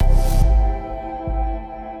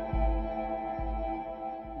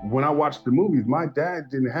when I watched the movies, my dad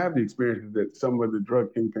didn't have the experiences that some of the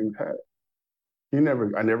drug kingpins had. I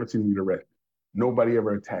never seen him get arrested. Nobody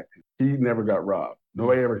ever attacked him. He never got robbed.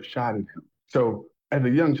 Nobody ever shot at him. So as a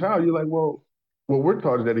young child, you're like, well, what we're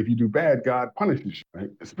taught is that if you do bad, God punishes you, right?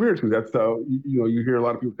 Spiritually, that's how, you hear a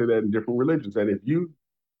lot of people say that in different religions, that if you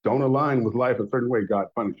don't align with life a certain way, God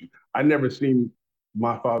punishes you. I never seen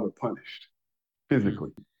my father punished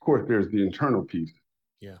physically. Of course, there's the internal piece,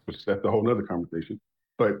 Yeah. which that's a whole other conversation.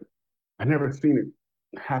 But I never seen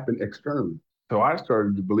it happen externally. So I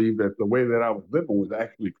started to believe that the way that I was living was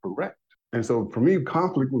actually correct. And so for me,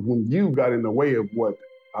 conflict was when you got in the way of what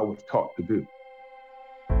I was taught to do.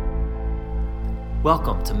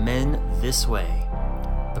 Welcome to Men This Way,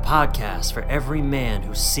 the podcast for every man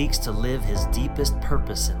who seeks to live his deepest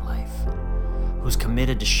purpose in life, who's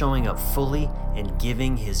committed to showing up fully and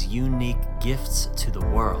giving his unique gifts to the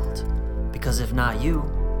world. Because if not you,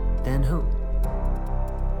 then who?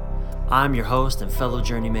 I'm your host and fellow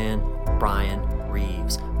journeyman, Brian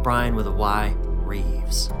Reeves. Brian with a Y,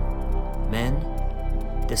 Reeves. Men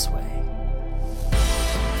This Way.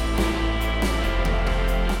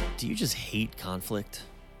 Do you just hate conflict?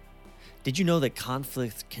 Did you know that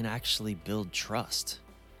conflict can actually build trust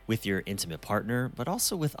with your intimate partner, but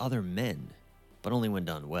also with other men, but only when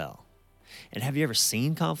done well? And have you ever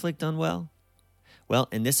seen conflict done well? Well,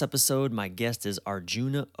 in this episode, my guest is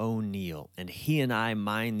Arjuna O'Neill, and he and I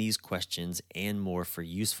mine these questions and more for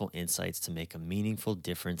useful insights to make a meaningful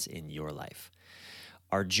difference in your life.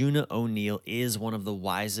 Arjuna O'Neill is one of the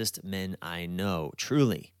wisest men I know,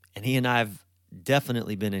 truly, and he and I have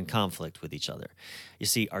definitely been in conflict with each other. You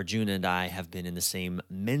see, Arjuna and I have been in the same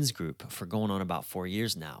men's group for going on about 4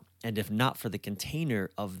 years now, and if not for the container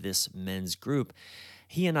of this men's group,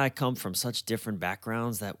 he and I come from such different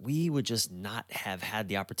backgrounds that we would just not have had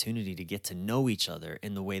the opportunity to get to know each other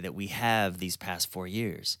in the way that we have these past 4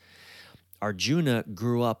 years. Arjuna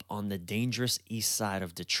grew up on the dangerous east side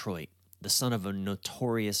of Detroit, the son of a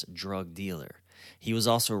notorious drug dealer. He was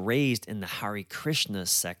also raised in the Hare Krishna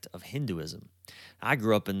sect of Hinduism. I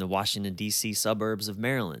grew up in the Washington, D.C. suburbs of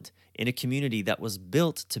Maryland, in a community that was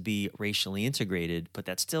built to be racially integrated, but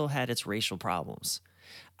that still had its racial problems.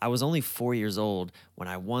 I was only 4 years old when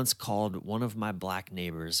I once called one of my black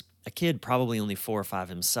neighbors, a kid probably only 4 or 5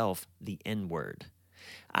 himself, the N-word.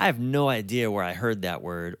 I have no idea where I heard that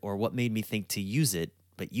word or what made me think to use it,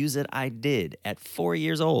 but use it I did at 4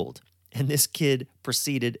 years old, and this kid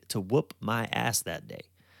proceeded to whoop my ass that day.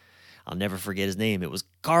 I'll never forget his name. It was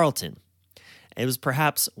Carlton. It was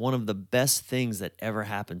perhaps one of the best things that ever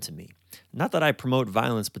happened to me. Not that I promote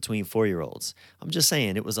violence between 4-year-olds. I'm just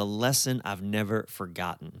saying it was a lesson I've never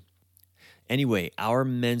forgotten. Anyway, our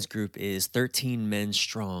men's group is 13 men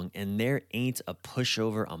strong, and there ain't a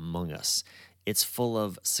pushover among us. It's full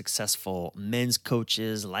of successful men's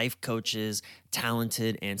coaches, life coaches,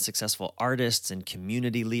 talented and successful artists and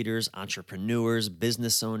community leaders, entrepreneurs,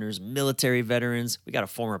 business owners, military veterans. We got a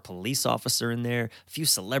former police officer in there, a few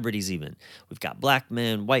celebrities even. We've got black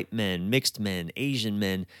men, white men, mixed men, Asian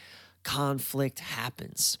men. Conflict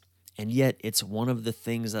happens, and yet it's one of the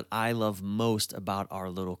things that I love most about our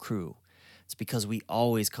little crew. It's because we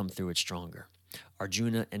always come through it stronger.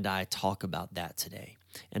 Arjuna and I talk about that today.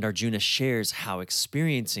 And Arjuna shares how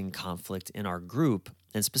experiencing conflict in our group,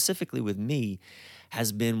 and specifically with me,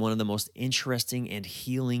 has been one of the most interesting and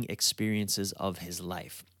healing experiences of his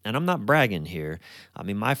life. And I'm not bragging here. I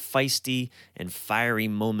mean, my feisty and fiery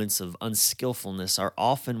moments of unskillfulness are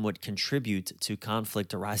often what contribute to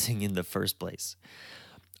conflict arising in the first place.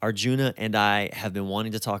 Arjuna and I have been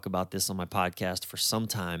wanting to talk about this on my podcast for some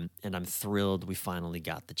time, and I'm thrilled we finally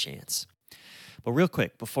got the chance. But real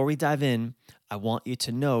quick, before we dive in, I want you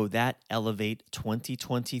to know that Elevate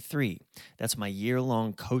 2023, that's my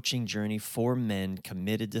year-long coaching journey for men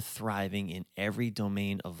committed to thriving in every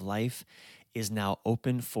domain of life, is now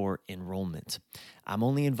open for enrollment. I'm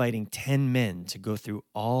only inviting 10 men to go through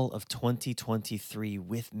all of 2023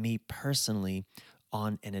 with me personally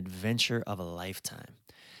on an adventure of a lifetime.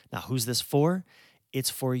 Now, who's this for? It's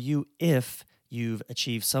for you if you've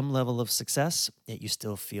achieved some level of success, yet you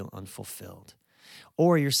still feel unfulfilled.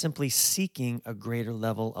 Or you're simply seeking a greater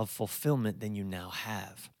level of fulfillment than you now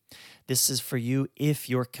have. This is for you if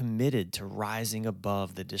you're committed to rising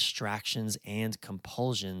above the distractions and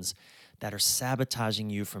compulsions that are sabotaging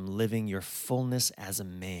you from living your fullness as a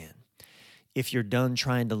man. If you're done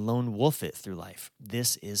trying to lone wolf it through life,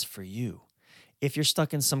 this is for you. If you're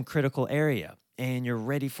stuck in some critical area and you're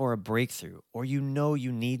ready for a breakthrough, or you know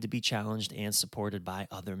you need to be challenged and supported by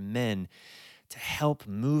other men to help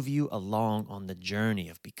move you along on the journey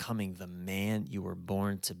of becoming the man you were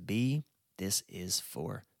born to be, this is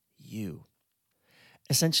for you.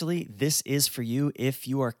 Essentially, this is for you if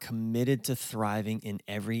you are committed to thriving in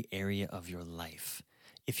every area of your life.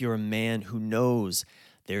 If you're a man who knows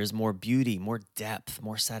there is more beauty, more depth,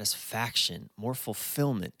 more satisfaction, more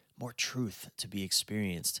fulfillment, more truth to be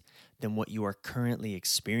experienced than what you are currently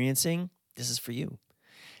experiencing, this is for you.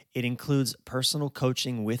 It includes personal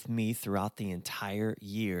coaching with me throughout the entire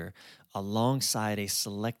year, alongside a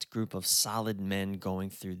select group of solid men going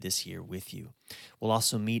through this year with you. We'll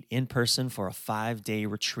also meet in person for a 5-day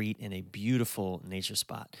retreat in a beautiful nature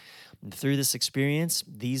spot. And through this experience,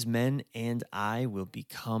 these men and I will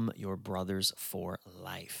become your brothers for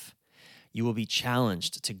life. You will be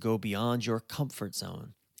challenged to go beyond your comfort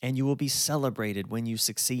zone, and you will be celebrated when you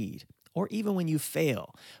succeed, or even when you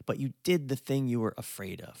fail, but you did the thing you were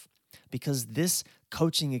afraid of. Because this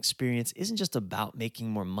coaching experience isn't just about making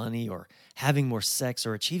more money or having more sex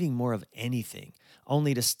or achieving more of anything,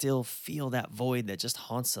 only to still feel that void that just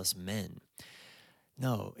haunts us men.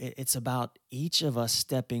 No, it's about each of us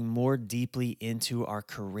stepping more deeply into our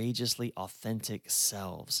courageously authentic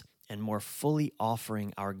selves and more fully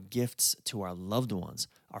offering our gifts to our loved ones,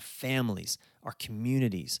 our families, our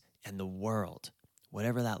communities, and the world,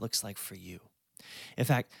 whatever that looks like for you. In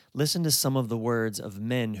fact, listen to some of the words of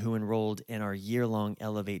men who enrolled in our year-long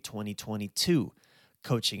Elevate 2022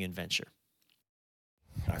 coaching adventure.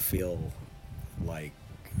 I feel like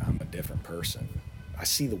I'm a different person. I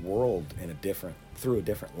see the world through a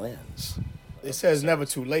different lens. It says never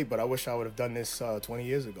too late, but I wish I would have done this 20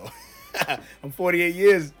 years ago. I'm 48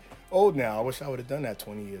 years old now. I wish I would have done that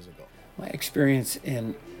 20 years ago. My experience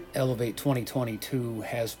in Elevate 2022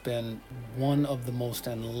 has been one of the most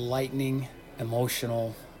enlightening,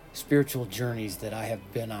 emotional, spiritual journeys that I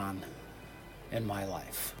have been on in my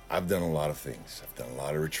life. I've done a lot of things. I've done a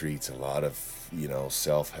lot of retreats, a lot of,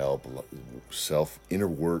 self-help, inner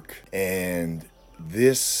work. And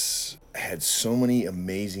this had so many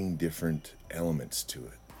amazing different elements to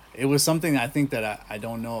it. It was something I think that I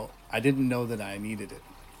don't know. I didn't know that I needed it,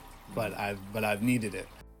 but I've needed it.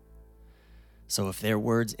 So if their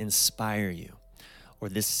words inspire you or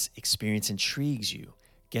this experience intrigues you,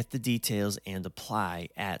 get the details and apply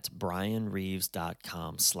at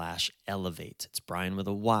brianreeves.com/elevate. It's Brian with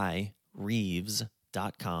a Y,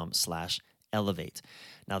 Reeves.com/elevate.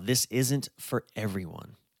 Now, this isn't for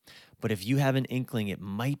everyone, but if you have an inkling it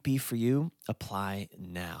might be for you, apply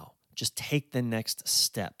now. Just take the next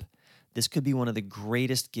step. This could be one of the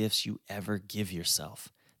greatest gifts you ever give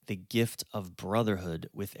yourself, the gift of brotherhood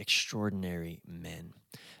with extraordinary men.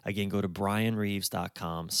 Again, go to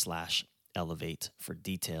brianreeves.com/elevate for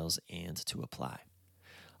details and to apply.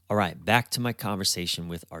 All right, back to my conversation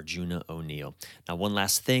with Arjuna O'Neill. Now, one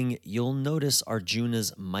last thing, you'll notice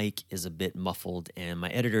Arjuna's mic is a bit muffled, and my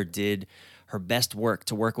editor did her best work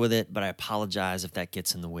to work with it, but I apologize if that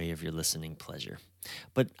gets in the way of your listening pleasure.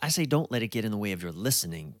 But I say don't let it get in the way of your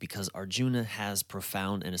listening, because Arjuna has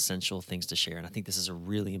profound and essential things to share, and I think this is a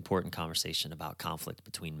really important conversation about conflict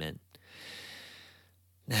between men.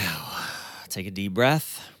 Now, take a deep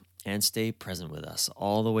breath and stay present with us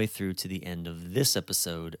all the way through to the end of this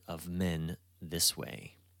episode of Men This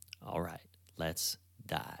Way. All right, let's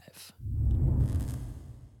dive.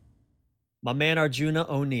 My man Arjuna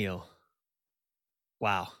O'Neill.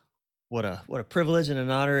 Wow, what a privilege and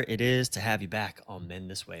an honor it is to have you back on Men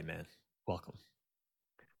This Way, man. Welcome.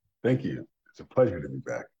 Thank you. It's a pleasure to be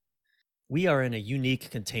back. We are in a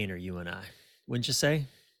unique container, you and I, wouldn't you say?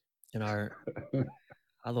 In our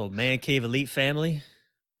little man cave elite family.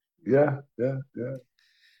 Yeah.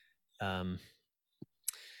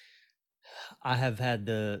 I have had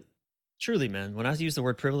truly, man, when I use the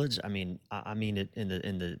word privilege, I mean it in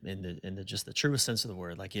the just the truest sense of the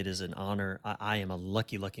word. Like, it is an honor. I am a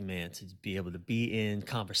lucky man to be able to be in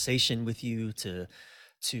conversation with you, to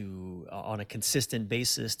on a consistent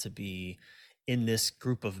basis, to be in this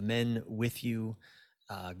group of men with you,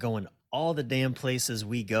 going all the damn places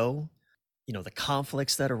we go. You know, the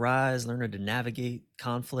conflicts that arise, learning to navigate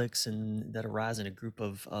conflicts and that arise in a group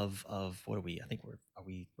of what are we? I think we're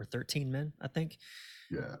 13 men, I think.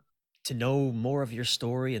 Yeah. To know more of your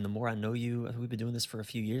story, and the more I know you, we've been doing this for a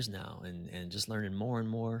few years now, and just learning more and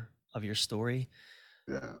more of your story.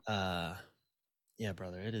 Yeah. Yeah,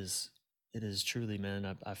 brother, it is truly,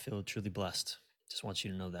 man. I feel truly blessed. Just want you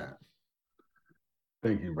to know that. Yeah.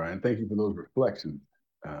 Thank you, Brian. Thank you for those reflections.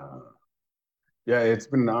 Yeah, it's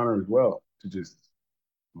been an honor as well to just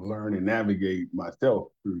learn and navigate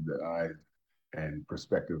myself through the eyes and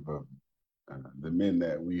perspective of the men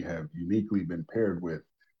that we have uniquely been paired with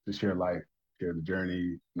to share life, share the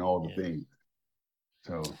journey, and all the things.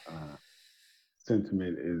 So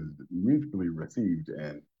sentiment is mutually received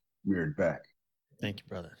and mirrored back. Thank you,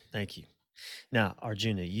 brother. Thank you. Now,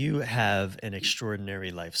 Arjuna, you have an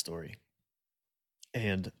extraordinary life story,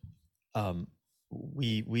 and um,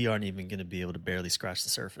 we aren't even going to be able to barely scratch the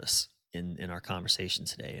surface in our conversation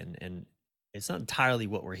today, and it's not entirely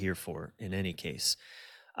what we're here for. In any case,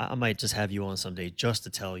 I might just have you on someday just to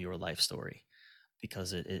tell your life story,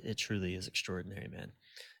 because it truly is extraordinary, man.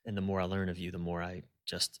 And the more I learn of you, the more I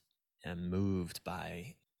just am moved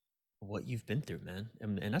by what you've been through, man,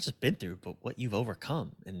 and not just been through, but what you've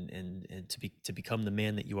overcome, and to become the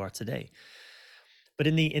man that you are today. But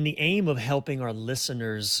in the aim of helping our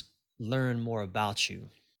listeners learn more about you,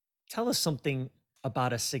 tell us something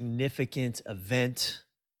about a significant event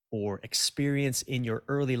or experience in your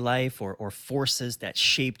early life, or forces that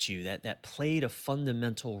shaped you, that played a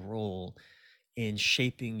fundamental role in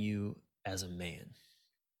shaping you as a man.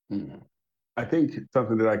 Mm. I think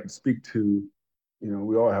something that I could speak to,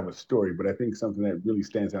 we all have a story, but I think something that really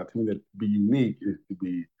stands out to me that to be unique is to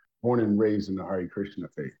be born and raised in the Hare Krishna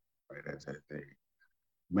faith, right? As a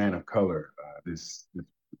man of color, this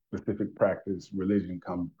specific practice, religion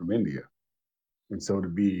comes from India. And so to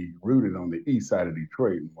be rooted on the east side of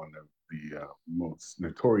Detroit, in one of the most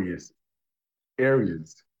notorious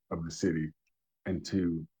areas of the city, and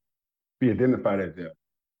to be identified as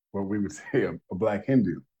what we would say a Black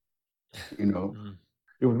Hindu, Mm.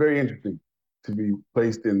 it was very interesting to be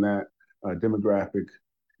placed in that demographic.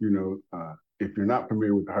 If you're not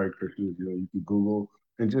familiar with the Hare Krishnas, you can Google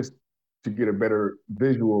and just to get a better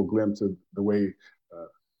visual glimpse of the way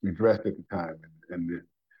we dressed at the time, and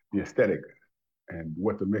the aesthetic and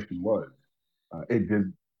what the mission was.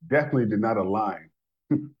 Definitely did not align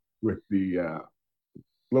with the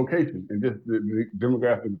location and just the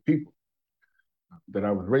demographic of people that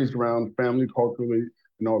I was raised around, family, culturally,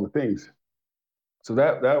 and all the things. So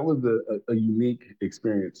that was a unique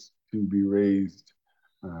experience to be raised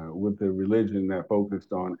with a religion that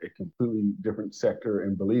focused on a completely different sector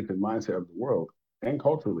and belief and mindset of the world and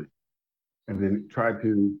culturally. And then try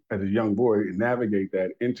to, as a young boy, navigate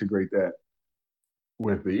that, integrate that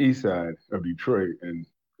with the east side of Detroit and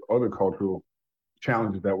other cultural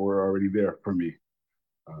challenges that were already there for me.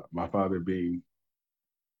 My father being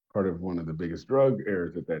part of one of the biggest drug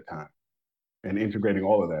eras at that time and integrating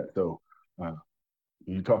all of that. So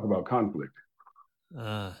you talk about conflict.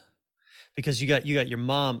 Because you got your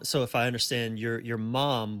mom. So if I understand, your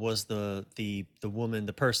mom was the woman,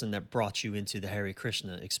 the person that brought you into the Hare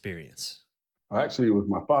Krishna experience. Actually, it was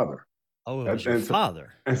my father. Oh, it was your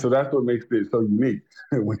father. And so that's what makes it so unique.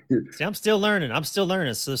 See, I'm still learning.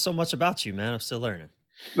 So there's so much about you, man. I'm still learning.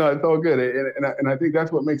 No, it's all good. And I think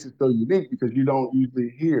that's what makes it so unique, because you don't usually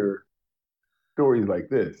hear stories like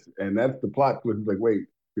this. And that's the plot twist. It's like, wait,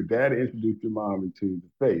 your dad introduced your mom into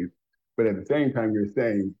the faith, but at the same time, you're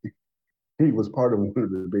saying he was part of one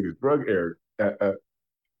of the biggest drug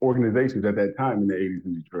organizations at that time in the 80s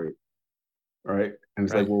in Detroit. Right. And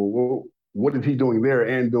it's like, well, what is he doing there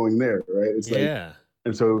and doing there? Right. It's like,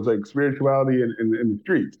 and so it was like spirituality in the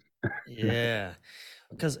streets. Yeah.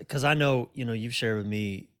 Because I know, you've shared with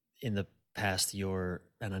me in the past and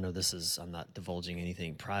I know I'm not divulging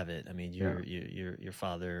anything private. I mean, your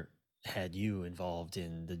father had you involved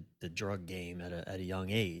in the drug game at a young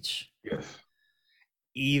age. Yes.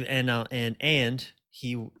 And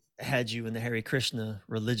he had you in the Hare Krishna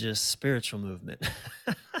religious spiritual movement.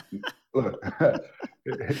 Look,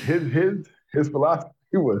 his philosophy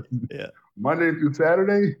was Monday through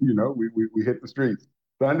Saturday, we hit the streets.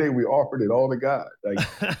 Sunday, we offered it all to God.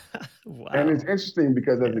 Wow. And it's interesting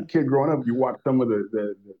because as a kid growing up, you watch some of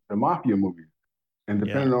the mafia movies, and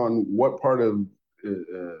depending on what part of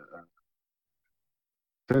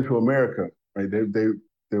Central America, right,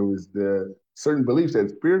 there was the certain beliefs that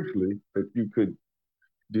spiritually that you could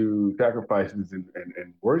do sacrifices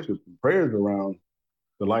and worship and prayers around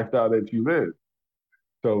the lifestyle that you live.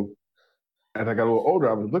 So as I got a little older,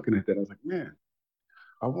 I was looking at that. I was like, man,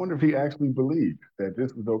 I wonder if he actually believed that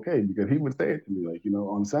this was okay, because he would say it to me, like,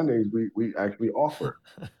 on Sundays, we actually offer,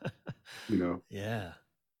 the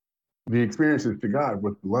experiences to God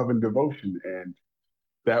with love and devotion. And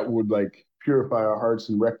that would purify our hearts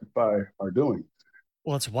and rectify our doings.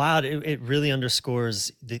 Well, it's wild. It really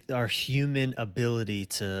underscores our human ability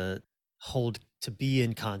to be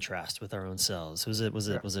in contrast with our own selves. Was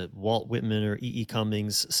it Walt Whitman or E.E.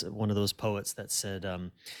 Cummings, one of those poets, that said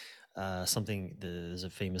something? There's a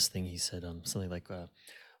famous thing he said, something like,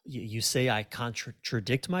 "You say I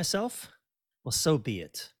contradict myself? Well, so be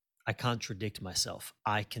it. I contradict myself.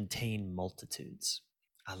 I contain multitudes."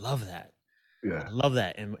 I love that. Yeah, I love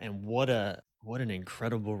that, and what an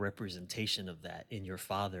incredible representation of that in your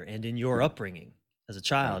father and in your upbringing as a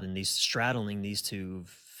child, and straddling these two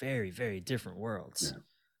very, very different worlds.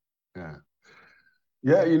 Yeah.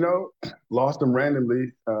 Yeah, lost him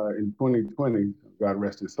randomly in 2020. God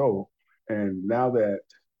rest his soul. And now that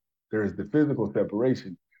there's the physical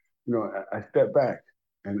separation, I step back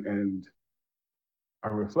and I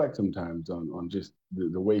reflect sometimes on just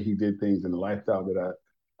the way he did things and the lifestyle that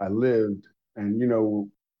I lived. And,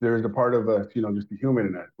 there's a part of us, just the human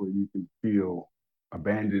in us where you can feel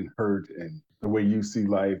abandoned, hurt, and the way you see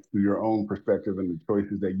life through your own perspective and the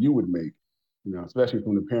choices that you would make, especially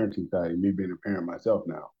from the parenting side, me being a parent myself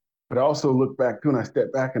now. But I also look back too, and I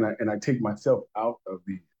step back and I take myself out of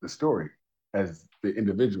the story as the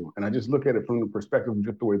individual. And I just look at it from the perspective of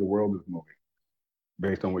just the way the world is moving,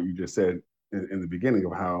 based on what you just said in the beginning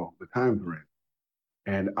of how the times we're in.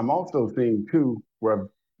 And I'm also seeing too, where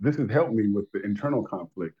this has helped me with the internal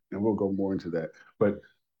conflict, and we'll go more into that, but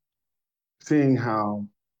seeing how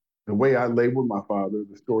the way I labeled my father,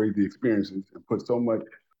 the stories, the experiences, and put so much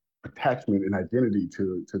attachment and identity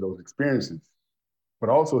to those experiences, but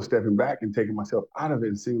also stepping back and taking myself out of it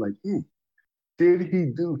and seeing like, did he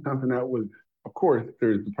do something that was, of course,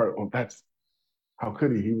 there's the part, that's, how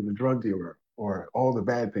could he? He was a drug dealer or all the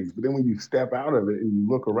bad things. But then when you step out of it and you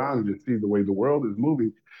look around and just see the way the world is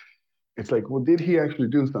moving, it's like, well, did he actually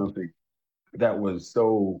do something that was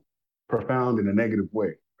so profound in a negative way,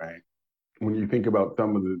 right? When you think about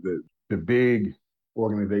some of the big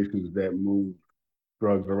organizations that move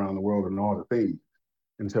drugs around the world and all the things.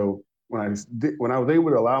 And so when I was able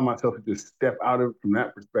to allow myself to just step out of from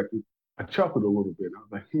that perspective, I chuckled a little bit. I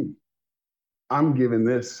was like, I'm giving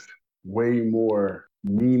this way more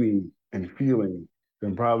meaning and feeling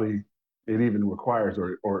than probably it even requires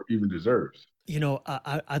or even deserves.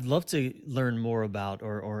 I'd love to learn more about,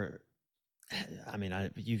 or I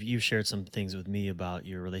mean, you've shared some things with me about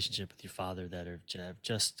your relationship with your father that are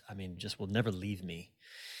just, I mean, just will never leave me.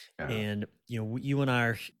 Yeah. And you and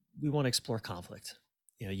I we want to explore conflict.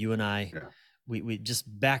 You and I, Yeah. we just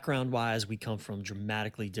background wise, we come from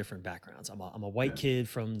dramatically different backgrounds. I'm a white kid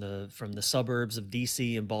from the suburbs of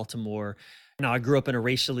DC and Baltimore. Now I grew up in a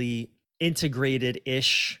racially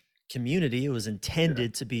integrated-ish community. It was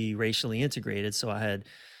intended to be racially integrated. So I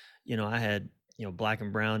had black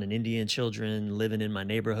and brown and Indian children living in my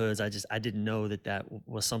neighborhoods. I didn't know that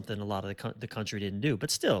was something a lot of the country didn't do.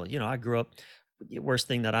 But still, I grew up. The worst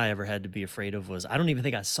thing that I ever had to be afraid of was, I don't even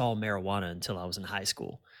think I saw marijuana until I was in high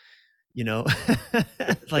school.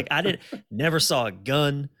 Like I never saw a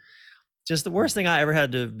gun. Just the worst thing I ever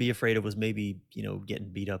had to be afraid of was maybe, getting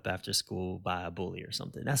beat up after school by a bully or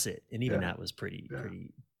something. That's it. And even that was pretty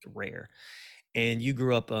rare. And you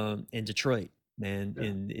grew up in Detroit,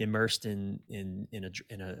 man, immersed in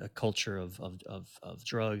a culture of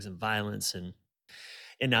drugs and violence, and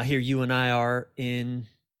now here you and I are in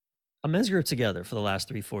a men's group together for the last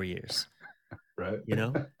 3-4 years, right?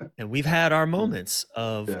 And we've had our moments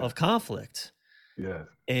of conflict. Yes.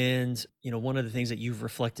 And, one of the things that you've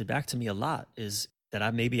reflected back to me a lot is that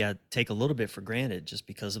I take a little bit for granted just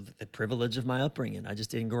because of the privilege of my upbringing. I just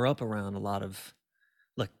didn't grow up around a lot of,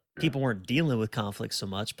 people weren't dealing with conflict so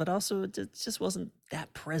much, but also it just wasn't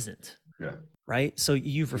that present. Yeah. Right. So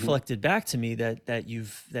you've reflected back to me that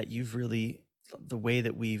you've really, the way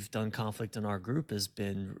that we've done conflict in our group has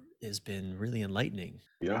been really enlightening.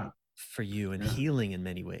 Yeah. For you and healing in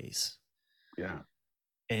many ways. Yeah.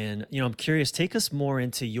 And, I'm curious, take us more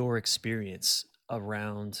into your experience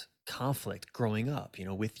around conflict growing up,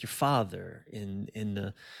 with your father in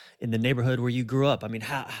the neighborhood where you grew up. I mean,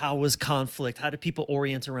 how was conflict? How did people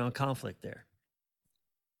orient around conflict there?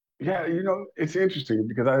 Yeah, it's interesting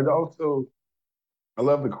because I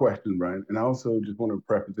love the question, Brian. And I also just want to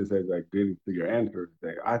preface this as I did into your answer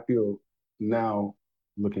today. I feel now,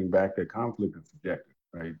 looking back, that conflict is subjective,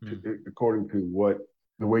 right? According to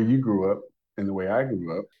the way you grew up and the way I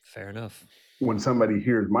grew up. Fair enough. When somebody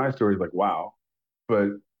hears my story, it's like, wow. But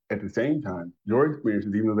at the same time, your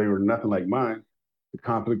experiences, even though they were nothing like mine, the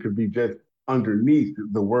conflict could be just underneath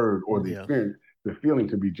the word or the experience. The feeling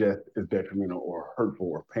could be just as detrimental or hurtful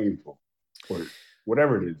or painful or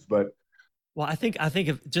whatever it is. But well, I think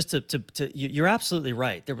if just to you're absolutely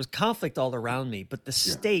right. There was conflict all around me, but the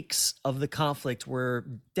stakes of the conflict were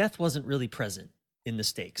death wasn't really present in the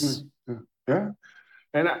stakes. Yeah.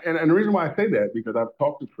 And the reason why I say that, because I've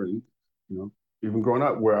talked to friends, even growing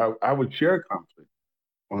up, where I would share conflict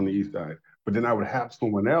on the East Side, but then I would have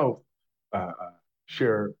someone else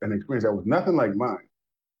share an experience that was nothing like mine.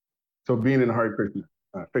 So being in the Hare Krishna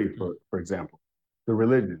faith, for example, the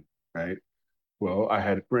religion, right? Well, I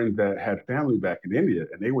had friends that had family back in India,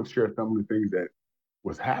 and they would share some of the things that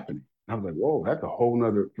was happening. And I was like, whoa, that's a whole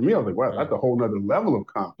nother, for me, I was like, wow, that's a whole nother level of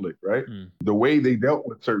conflict, right? The way they dealt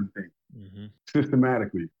with certain things,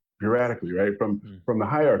 systematically, bureaucratically, right? From the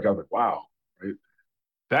hierarchy, I was like, wow, right?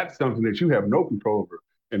 That's something that you have no control over.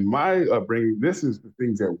 In my upbringing, this is the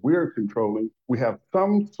things that we're controlling. We have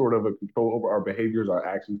some sort of a control over our behaviors, our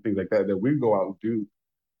actions, things like that, that we go out and do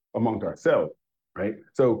amongst ourselves, right?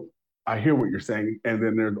 So I hear what you're saying. And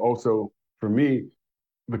then there's also, for me,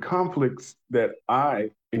 the conflicts that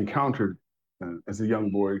I encountered as a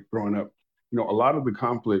young boy growing up. A lot of the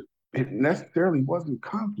conflict, it necessarily wasn't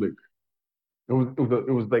conflict. It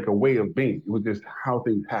was like a way of being. It was just how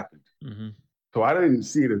things happened. Mm-hmm. So I didn't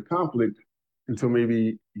see it as conflict until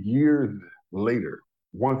maybe years later,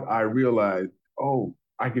 once I realized, oh,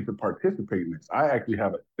 I get to participate in this. I actually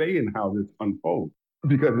have a say in how this unfolds.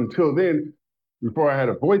 Because until then, before I had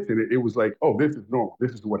a voice in it, it was like, oh, this is normal.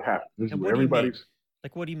 This is what happens. This And is what do you mean? everybody's.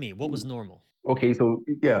 Like, what do you mean? What was normal? Okay, so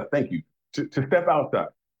yeah, thank you. To step outside,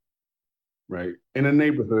 right? In a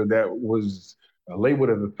neighborhood that was labeled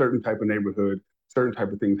as a certain type of neighborhood, certain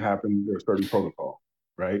type of things happen, there's certain protocol,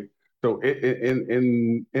 right? So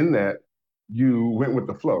in that, you went with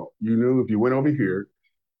the flow. You knew if you went over here,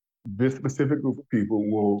 this specific group of people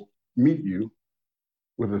will meet you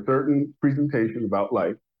with a certain presentation about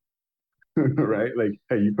life, right? Like,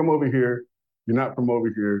 hey, you come over here, you're not from over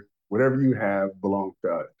here. Whatever you have belongs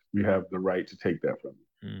to us. We have the right to take that from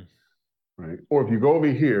you. Mm. Right? Or if you go over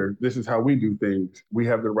here, this is how we do things. We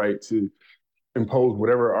have the right to impose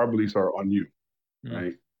whatever our beliefs are on you.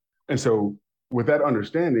 Right? And so with that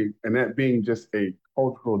understanding and that being just a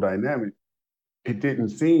cultural dynamic, it didn't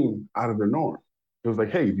seem out of the norm. It was like,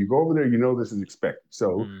 hey, if you go over there, you know this is expected.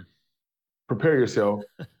 So prepare yourself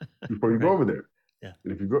before you go over there. Yeah.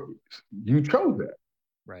 And if you go, you chose that.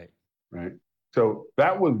 Right. Right. So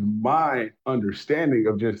that was my understanding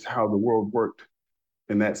of just how the world worked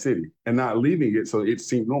in that city and not leaving it. So it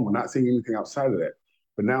seemed normal, not seeing anything outside of that.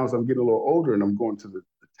 But now as I'm getting a little older and I'm going to the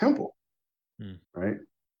temple, right,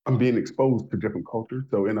 I'm being exposed to different cultures.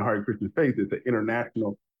 So in the Hare Krishna faith, it's an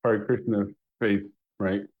international Hare Krishna faith,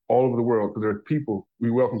 right, all over the world. Because there's people,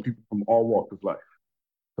 we welcome people from all walks of life.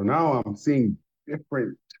 So now I'm seeing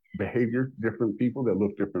different behaviors, different people that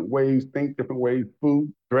look different ways, think different ways,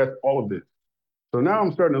 food, dress, all of this. So now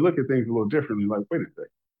I'm starting to look at things a little differently. Like, wait a second,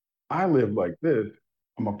 I live like this.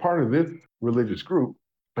 I'm a part of this religious group,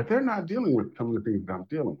 but they're not dealing with some of the things that I'm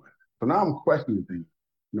dealing with. So now I'm questioning things.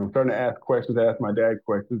 I'm starting to ask questions, ask my dad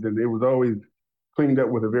questions, and it was always cleaned up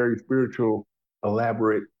with a very spiritual,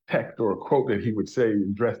 elaborate text or a quote that he would say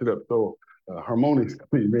and dress it up so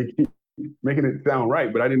harmoniously, making it sound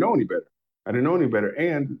right. But I didn't know any better.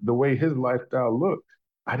 And the way his lifestyle looked,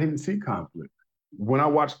 I didn't see conflict. When I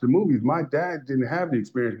watched the movies, my dad didn't have the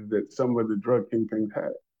experiences that some of the drug kingpins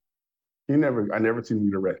had. I never seen him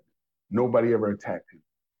get arrested. Nobody ever attacked him.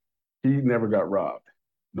 He never got robbed.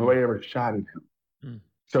 Nobody ever shot at him.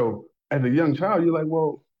 So as a young child, you're like,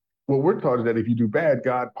 well, what we're taught is that if you do bad,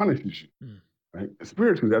 God punishes you, right?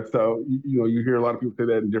 Spiritually, that's how, you hear a lot of people say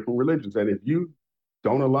that in different religions, that if you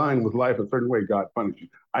don't align with life a certain way, God punishes you.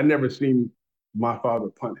 I never seen my father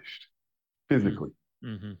punished physically.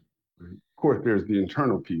 Mm-hmm. Of course, there's the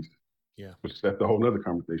internal piece, which that's a whole nother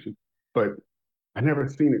conversation, but I never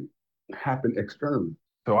seen it happen externally.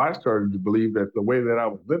 So I started to believe that the way that I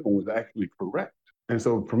was living was actually correct. And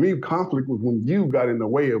so for me, conflict was when you got in the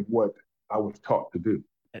way of what I was taught to do.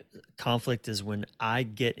 Conflict is when I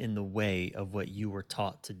get in the way of what you were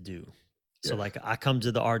taught to do. So like I come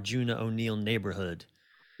to the Arjuna O'Neill neighborhood.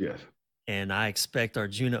 Yes. And I expect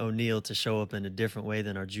Arjuna O'Neill to show up in a different way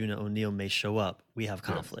than Arjuna O'Neill may show up. We have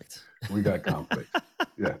conflict. We got conflict.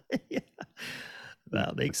 Yeah.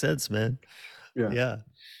 That makes sense, man. Yeah.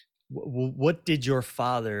 What did your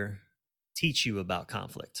father teach you about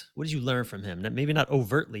conflict? What did you learn from him? Maybe not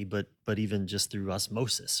overtly, but even just through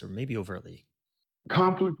osmosis, or maybe overtly.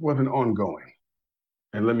 Conflict wasn't ongoing.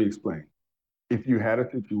 And let me explain. If you had a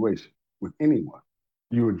situation with anyone,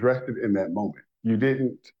 you addressed it in that moment. You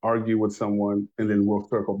didn't argue with someone and then we'll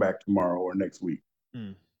circle back tomorrow or next week.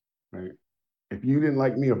 Right? If you didn't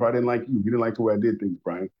like me, if I didn't like you, you didn't like the way I did things,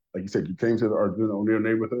 Brian. Like you said, you came to the Arjuna O'Neill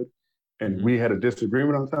neighborhood and we had a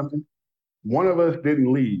disagreement on something. One of us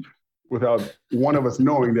didn't leave without one of us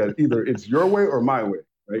knowing that either it's your way or my way,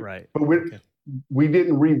 right? Right. But we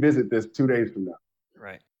didn't revisit this 2 days from now.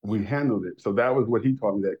 Right. We handled it. So that was what he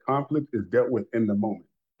taught me, that conflict is dealt with in the moment.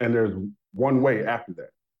 And there's one way after that.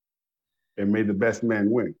 And may the best man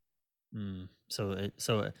win. So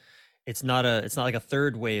it's not like a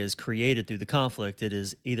third way is created through the conflict. It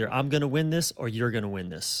is either I'm going to win this or you're going to win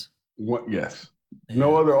this. Yes.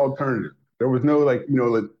 No other alternative. There was no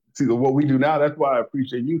what we do now. That's why I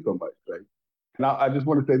appreciate you so much. Right? And I just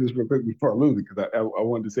want to say this real quick before I lose it, because I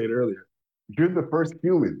wanted to say it earlier. You're the first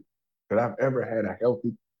human that I've ever had a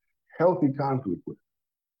healthy conflict with.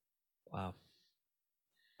 Wow.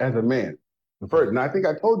 as a man. The first, and I think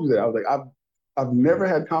I told you that. I was like, I've never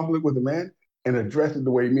had conflict with a man and addressed it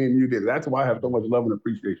the way me and you did. That's why I have so much love and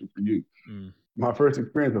appreciation for you. Mm. My first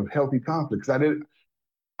experience of healthy conflict, because I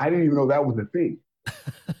didn't even know that was a thing.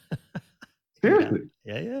 Seriously.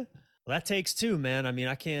 Yeah. Well, that takes two, man. I mean,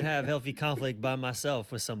 I can't have healthy conflict by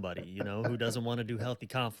myself with somebody, you know, who doesn't want to do healthy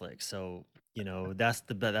conflict. So, you know, that's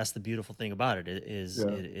the beautiful thing about it. It is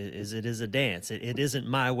a dance. It isn't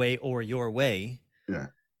my way or your way. Yeah.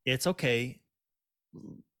 It's okay.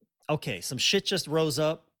 Okay, some shit just rose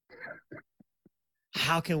up.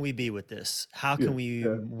 How can we be with this? How can we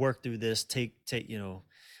work through this? Take, you know,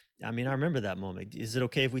 I mean, I remember that moment. Is it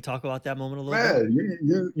okay if we talk about that moment a little bit?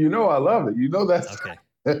 Man, you know I love it. You know that's okay.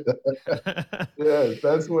 Yes,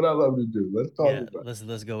 that's what I love to do. Let's talk about it.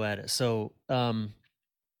 Let's go at it. So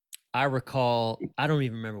I recall, I don't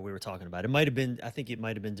even remember what we were talking about. I think it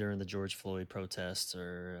might have been during the George Floyd protests,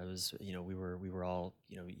 or I was, you know, we were all,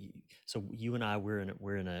 you know, so you and I, we're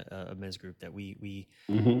in a men's group that we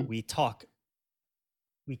talk,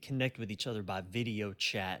 we connect with each other by video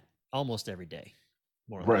chat almost every day,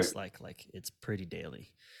 more or less, like it's pretty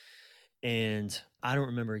daily. And I don't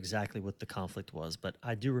remember exactly what the conflict was, but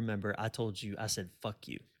I do remember I told you, I said, fuck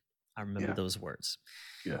you. I remember those words.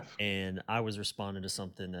 Yes. And I was responding to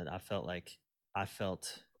something that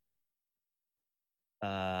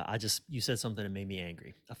you said something that made me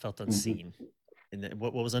angry. I felt unseen. And then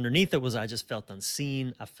what was underneath it was I just felt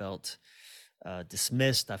unseen. I felt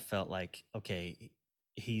dismissed. I felt like, okay,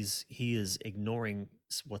 he is ignoring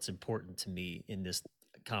what's important to me in this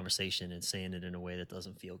conversation and saying it in a way that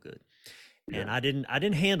doesn't feel good. And I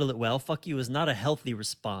didn't handle it well. Fuck you is not a healthy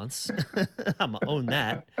response. I'm gonna own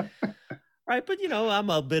that. Right. But you know, I'm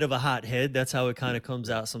a bit of a hothead. That's how it kind of comes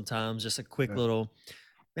out sometimes. Just a quick little,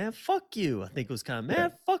 man, fuck you. I think it was kind of,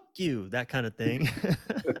 man, fuck you, that kind of thing.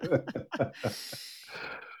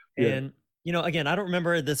 And you know, again, I don't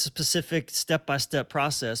remember the specific step-by-step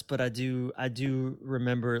process, but I do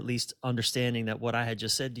remember at least understanding that what I had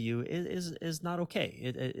just said to you is not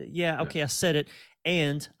okay. Okay, I said it,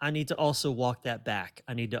 and I need to also walk that back.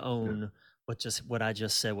 I need to own what I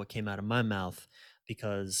just said, what came out of my mouth,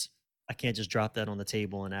 because I can't just drop that on the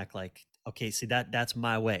table and act like, okay, see that's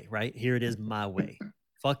my way, right? Here it is, my way.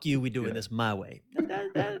 Fuck you, we doing this my way.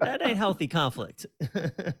 That ain't healthy conflict,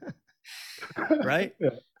 right? Yeah.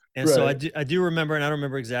 And so I do remember, and I don't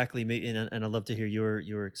remember exactly, and I'd love to hear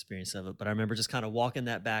your experience of it. But I remember just kind of walking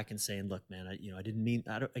that back and saying, "Look, man, I didn't mean.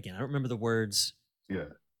 I don't remember the words. Yeah.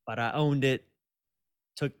 But I owned it.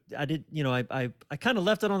 I kind of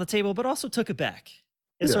left it on the table, but also took it back.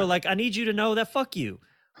 And so, like, I need you to know that fuck you.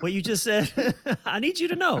 What you just said, I need you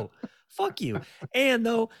to know, fuck you. And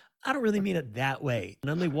though I don't really mean it that way, and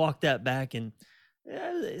let me walk that back. And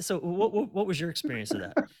so, what was your experience of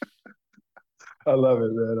that? I love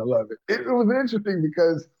it, man. I love it. It was interesting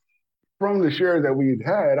because from the share that we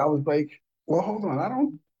had, I was like, well, hold on.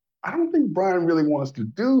 I don't think Brian really wants to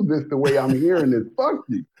do this the way I'm hearing this. Fuck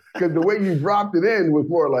you. Because the way you dropped it in was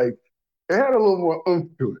more like, it had a little more oomph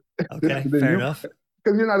to it. Okay, fair enough.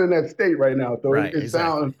 Because you're not in that state right now. So right, it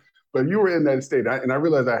sounds, but you were in that state. And I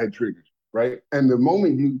realized I had triggers, right? And the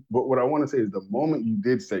moment but what I want to say is the moment you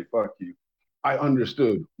did say, fuck you, I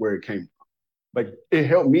understood where it came from. Like, it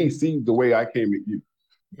helped me see the way I came at you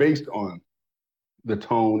based on the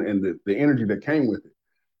tone and the energy that came with it.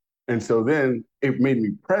 And so then it made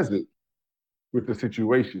me present with the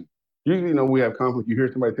situation. Usually, you know, we have conflict. You hear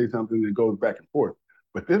somebody say something and it goes back and forth.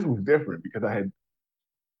 But this was different because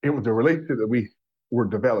it was a relationship that we were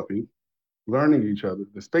developing, learning each other,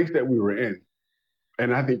 the space that we were in.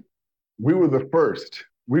 And I think we were the first.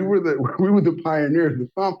 We were the pioneers of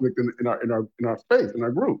conflict in our space, in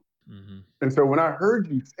our group. Mm-hmm. And so when I heard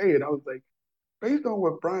you say it, I was like, based on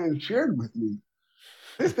what Brian shared with me,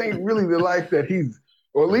 this ain't really the life that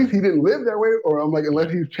or at least he didn't live that way. Or I'm like,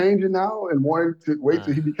 unless he's changing now and wanting to wait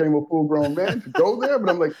till he became a full-grown man to go there. But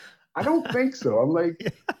I'm like, I don't think so. I'm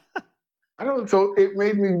like, I don't. So it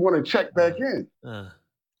made me want to check back in.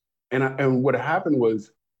 And what happened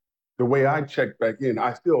was, the way I checked back in,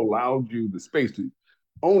 I still allowed you the space to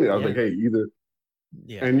own it. I was like, hey, either.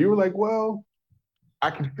 Yeah. And you were like, well, I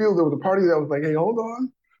could feel there was a party that was like, hey, hold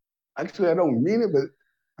on. Actually, I don't mean it, but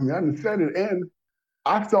I mean, I didn't say it. And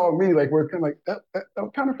I saw me like, where it's kind of like,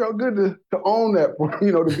 that kind of felt good to own that,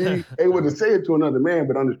 you know, to be able to say it to another man,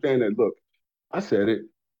 but understand that, look, I said it,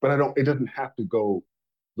 but it doesn't have to go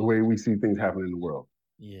the way we see things happen in the world.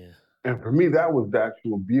 Yeah. And for me, that was the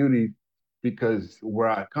actual beauty, because where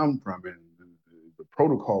I come from and the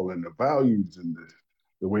protocol and the values and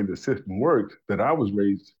the way the system works that I was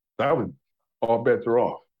raised, all bets are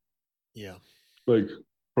off. Yeah. Like,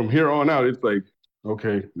 from here on out, it's like,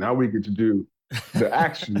 Okay, now we get to do the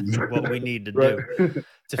actions. What we need to right? do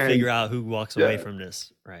to And figure out who walks away yeah, from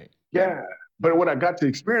this. Right. yeah. But what I got to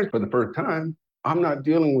experience for the first time, I'm not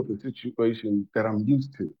dealing with a situation that I'm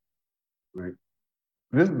used to, right?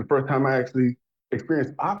 This is the first time I actually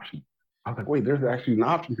experienced options. I was like, wait, there's actually an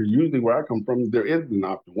option here. Usually where I come from, there is an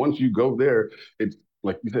option. Once you go there, it's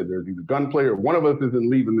like you said, there's either gunplay or one of us isn't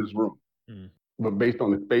leaving this room. Mm. But based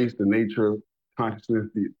on the space, the nature, consciousness,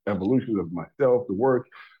 the evolution of myself, the work,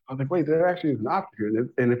 I was like, wait, there actually is an option here.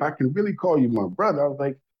 And if I can really call you my brother, I was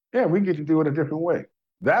like, yeah, we get to do it a different way.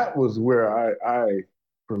 That was where I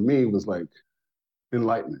for me, was like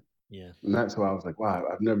enlightenment. Yeah. And that's why I was like, wow,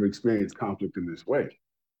 I've never experienced conflict in this way.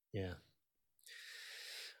 Yeah.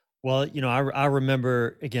 Well, I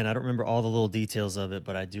remember, again, I don't remember all the little details of it,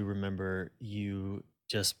 but I do remember you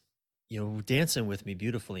just, dancing with me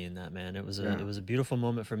beautifully in that, man. It was Yeah. a beautiful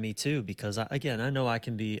moment for me too, because I know I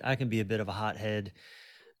can be a bit of a hothead.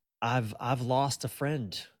 I've lost a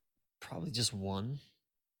friend, probably just one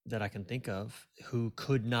that I can think of, who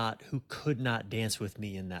could not dance with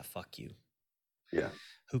me in that fuck you. Yeah.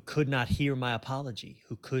 Who could not hear my apology,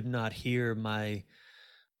 who could not hear my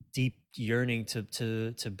deep yearning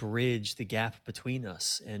to bridge the gap between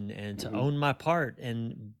us and to own my part,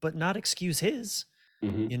 but not excuse his.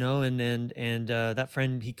 And that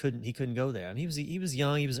friend, he couldn't go there. I mean, he was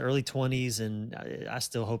young, he was early 20s, and I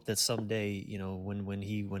still hope that someday, when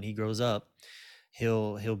he grows up,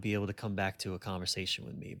 he'll be able to come back to a conversation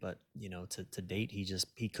with me. But to date,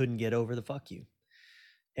 he couldn't get over the fuck you.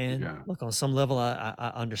 And Yeah. look, on some level,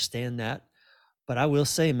 I understand that, but I will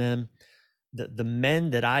say, man, the men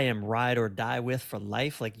that I am ride or die with for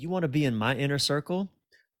life, like, you want to be in my inner circle,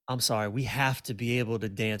 I'm sorry, we have to be able to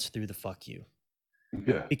dance through the fuck you.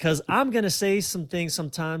 Yeah. Because I'm gonna say some things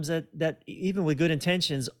sometimes that even with good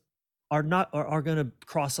intentions are gonna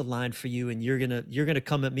cross a line for you, and you're gonna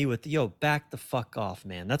come at me with, yo, back the fuck off,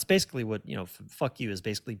 man. That's basically what, fuck you is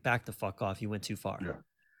basically back the fuck off. You went too far. Yeah.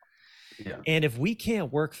 Yeah. And if we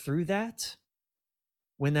can't work through that,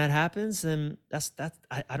 when that happens, then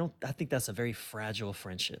I think that's a very fragile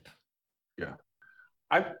friendship. Yeah.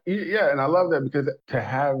 And I love that, because to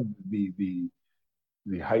have the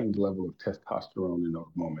heightened level of testosterone in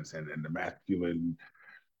those moments, and the masculine,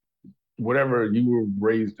 whatever you were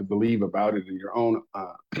raised to believe about it in your own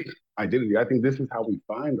identity, I think this is how we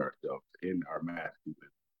find ourselves in our masculine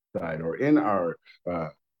side, or in our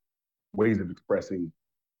ways of expressing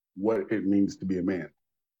what it means to be a man,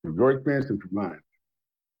 from your experience and from mine.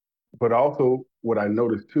 But also, what I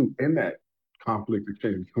noticed too, in that conflict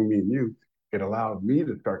exchange between me and you, it allowed me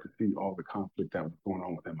to start to see all the conflict that was going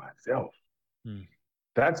on within myself. Hmm.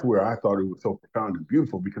 That's where I thought it was so profound and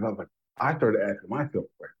beautiful, because I was like, I started asking myself,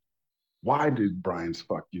 why did Brian's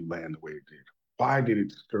fuck you land the way it did? Why did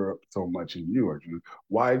it stir up so much in you, Arjun?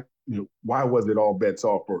 Why was it all bets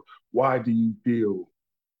off? Or why do you feel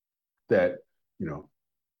that,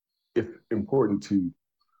 it's important to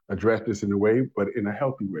address this in a way, but in a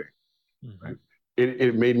healthy way, Mm-hmm. right?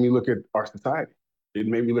 It made me look at our society. It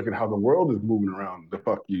made me look at how the world is moving around the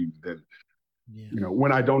fuck yous, that,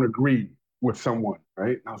 when I don't agree with someone,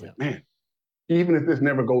 right? And I was like, man, even if this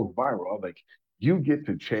never goes viral, I was like, you get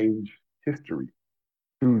to change history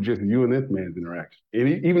through just you and this man's interaction. And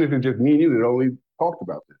even if it's just me and you that only talked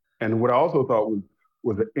about this. And what I also thought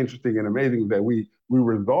was interesting and amazing was that we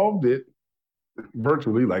resolved it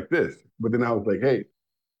virtually like this. But then I was like, hey, if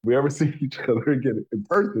we ever see each other again in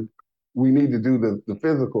person, we need to do the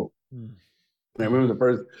physical. And I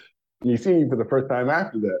remember when you see me for the first time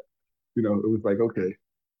after that, it was like, okay,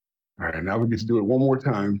 all right, now we get to do it one more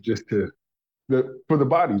time, just for the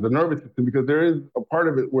body, the nervous system, because there is a part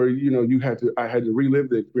of it where, I had to relive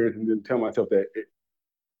the experience and then tell myself that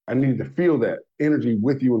I needed to feel that energy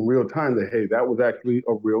with you in real time, that, hey, that was actually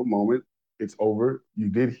a real moment. It's over. You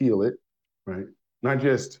did heal it, right? Not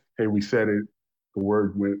just, hey, we said it, the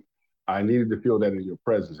word went. I needed to feel that in your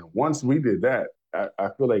presence. And once we did that, I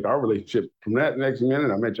feel like our relationship, from that next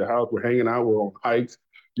minute, I'm at your house, we're hanging out, we're on hikes,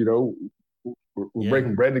 we're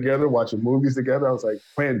breaking bread together, watching movies together. I was like,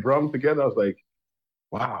 playing drums together. I was like,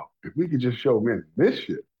 wow, if we could just show men this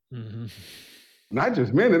shit. Mm-hmm. Not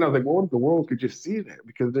just men. And I was like, what if the world could just see that?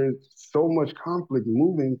 Because there's so much conflict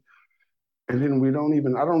moving. And then I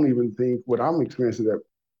don't even think what I'm experiencing, that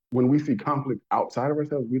when we see conflict outside of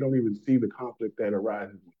ourselves, we don't even see the conflict that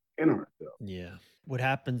arises within ourselves. Yeah. What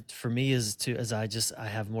happened for me is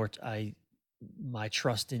my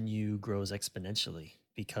trust in you grows exponentially.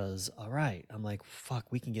 because, all right, I'm like,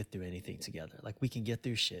 fuck, we can get through anything together. Like, we can get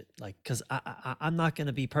through shit. Like, because I'm not going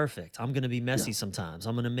to be perfect. I'm going to be messy Yeah. sometimes.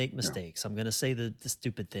 I'm going to make mistakes. I'm going to say the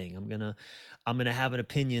stupid thing. I'm going to have an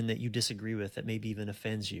opinion that you disagree with that maybe even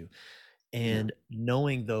offends you. And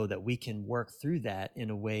knowing, though, that we can work through that in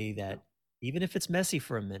a way that, even if it's messy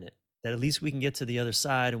for a minute, that at least we can get to the other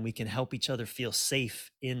side and we can help each other feel safe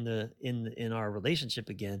in our relationship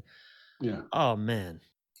again. Yeah. Oh man,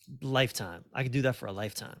 lifetime. I could do that for a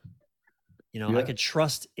lifetime. You know, I Yeah. could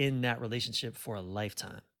trust in that relationship for a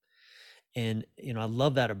lifetime. And you know, I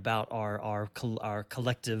love that about our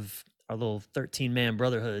collective, our little 13-man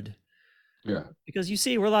brotherhood, Yeah. because you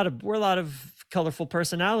see, we're a lot of colorful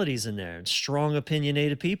personalities in there and strong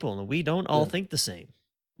opinionated people, and we don't all Yeah. think the same.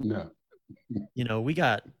 No. You know, we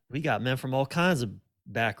got men from all kinds of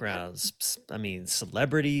backgrounds. I mean,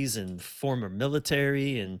 celebrities and former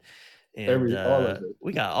military and All of it.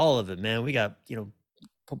 we got all of it, man. We got, you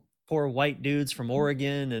know, poor white dudes from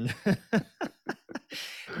Oregon and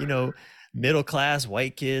you know, middle class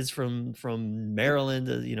white kids from Maryland,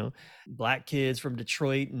 you know, black kids from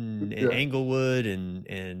Detroit and Yeah. Englewood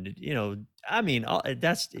and you know, I mean,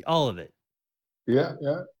 that's all of it. Yeah.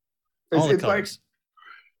 Yeah. All the It's like, colors.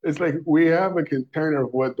 it's like we have a container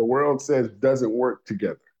of what the world says doesn't work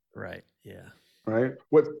together. Right. Yeah. Right.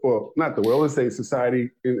 Well, not the world. Let's say society,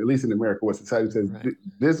 at least in America, what society says, Right.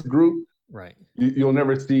 this group, Right. you'll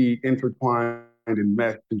never see intertwined and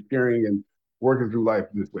meshed and sharing and working through life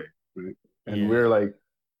this way. Right? And Yeah. we're like,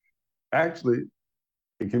 actually,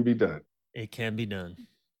 it can be done. It can be done.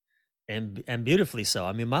 And beautifully so.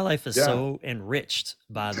 I mean, my life is Yeah. so enriched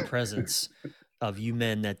by the presence of you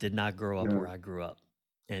men that did not grow up Yeah. where I grew up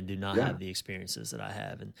and do not Yeah. have the experiences that I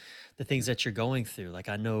have and the things that you're going through. Like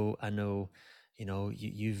I know, you know,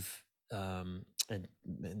 you've and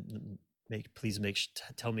please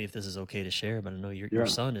tell me if this is okay to share, but I know your Yeah.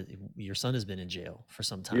 son has been in jail for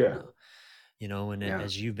some time Yeah. now. You know, and Yeah.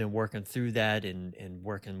 as you've been working through that and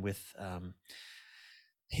working with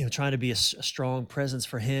you know, trying to be a strong presence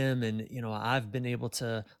for him. And, you know, I've been able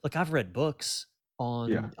to look, I've read books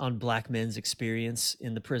Yeah. on black men's experience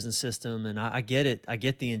in the prison system. And I get it. I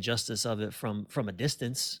get the injustice of it from a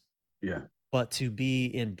distance, Yeah. but to be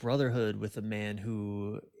in brotherhood with a man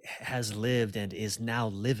who has lived and is now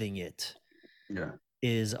living it Yeah.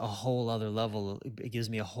 is a whole other level. It gives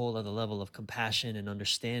me a whole other level of compassion and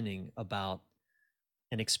understanding about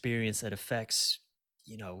an experience that affects,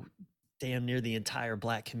 you know, damn near the entire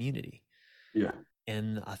black community. Yeah.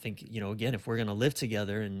 And I think, you know, again, if we're going to live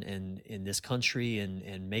together and in this country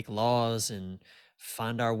and make laws and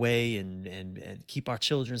find our way and keep our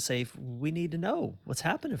children safe, we need to know what's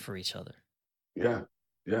happening for each other. Yeah.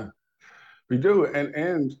 Yeah. We do.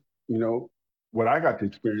 And you know, what I got to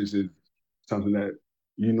experience is something that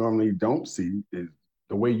you normally don't see is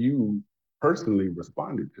the way you personally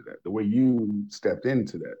responded to that, the way you stepped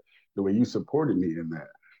into that, the way you supported me in that,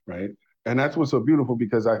 right? And that's what's so beautiful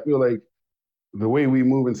because I feel like the way we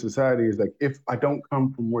move in society is like, if I don't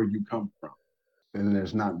come from where you come from, then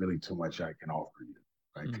there's not really too much I can offer you.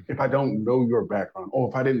 Right? If I don't know your background, or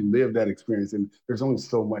if I didn't live that experience, then there's only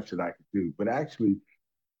so much that I could do. But actually,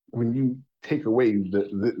 when you take away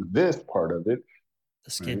this part of it,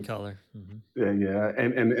 the skin right? color, yeah,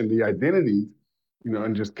 and the identity, you know,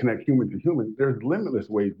 and just connect human to human, there's limitless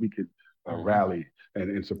ways we could rally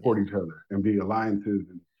and support each other and be alliances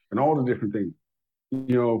and all the different things.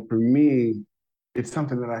 You know, for me, it's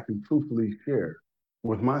something that I can truthfully share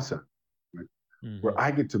with my son, right? Where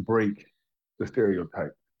I get to break the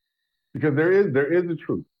stereotype. Because there is the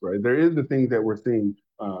truth, right? There is the things that we're seeing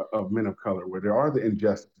of men of color, where there are the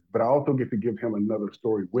injustices, but I also get to give him another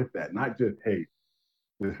story with that, not just, hey,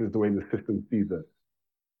 this is the way the system sees us.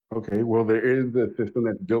 Okay, well, there is a system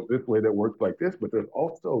that's built this way that works like this, but there's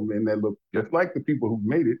also men that look just like the people who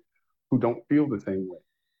made it who don't feel the same way.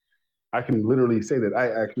 I can literally say that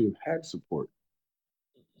I actually have had support,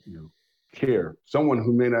 you know, care. Someone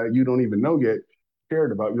who you don't even know yet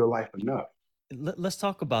cared about your life enough. Let's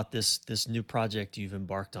talk about this new project you've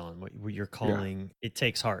embarked on, what you're calling It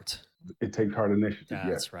Takes Heart. It Takes Heart Initiative.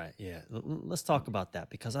 That's right. Yeah. Let's talk about that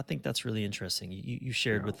because I think that's really interesting. You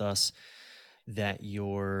shared with us that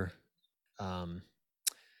you're, I'll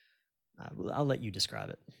let you describe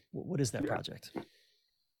it. What is that project?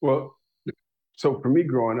 Well, so for me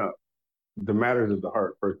growing up, the matters of the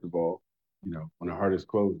heart, first of all, you know, when the heart is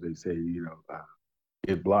closed, they say, you know,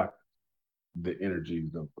 it blocks the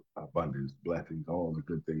energies of abundance, blessings, all the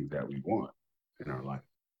good things that we want in our life.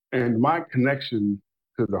 And my connection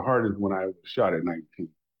to the heart is when I was shot at 19.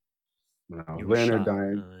 When I was laying there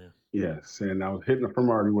dying. Yeah. Yes. And I was hitting the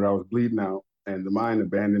femoral artery where I was bleeding out. And the mind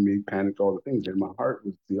abandoned me, panicked, all the things. And my heart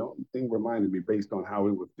was the only thing reminded me based on how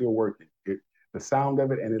it was still working. The sound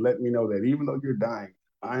of it, and it let me know that even though you're dying,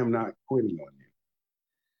 I am not quitting on you.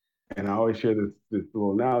 And I always share this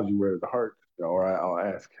little analogy where the heart, or I'll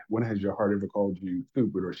ask, when has your heart ever called you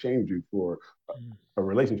stupid or shamed you for a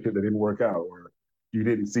relationship that didn't work out, or you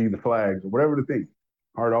didn't see the flags, or whatever the thing?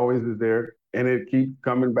 Heart always is there, and it keeps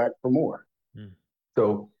coming back for more.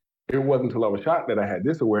 So it wasn't until I was shot that I had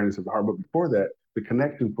this awareness of the heart. But before that, the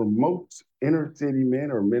connection for most inner city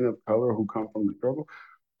men or men of color who come from the struggle,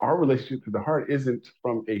 our relationship to the heart isn't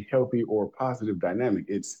from a healthy or positive dynamic.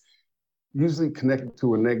 It's usually connected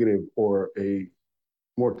to a negative or a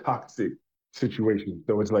more toxic situation.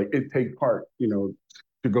 So it's like it takes heart, to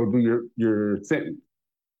go do your sentence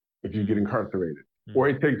if you get incarcerated, or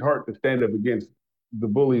it takes heart to stand up against the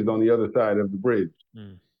bullies on the other side of the bridge,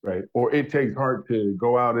 right? Or it takes heart to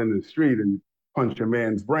go out in the street and punch a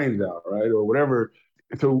man's brains out, right? Or whatever.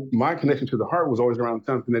 So my connection to the heart was always around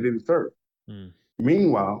something that didn't serve.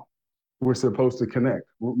 Meanwhile, we're supposed to connect.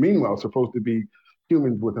 Meanwhile, we're supposed to be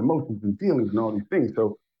humans with emotions and feelings and all these things.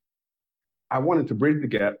 So I wanted to bridge the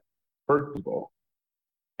gap, first of all,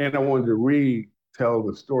 and I wanted to retell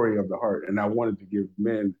the story of the heart. And I wanted to give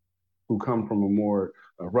men who come from a more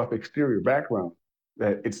rough exterior background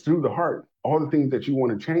that it's through the heart, all the things that you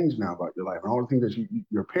want to change now about your life, and all the things that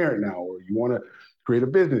you're a parent now, or you want to create a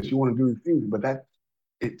business, you want to do these things, but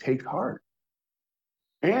it takes heart.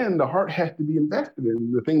 And the heart has to be invested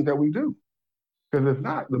in the things that we do. Because if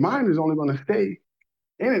not, the mind is only going to stay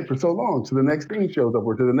in it for so long till the next thing shows up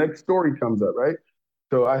or till the next story comes up, right?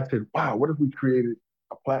 So I said, wow, what if we created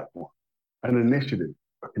a platform, an initiative,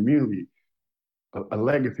 a community, a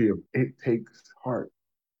legacy of it takes heart?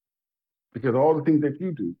 Because all the things that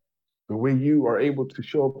you do, the way you are able to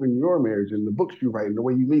show up in your marriage and the books you write and the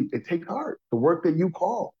way you lead, it takes heart. The work that you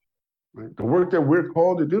call, right? The work that we're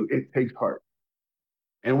called to do, it takes heart.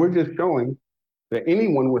 And we're just showing that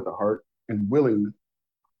anyone with a heart and willingness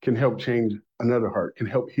can help change another heart, can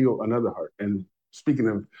help heal another heart. And speaking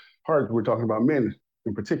of hearts, we're talking about men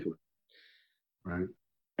in particular, right?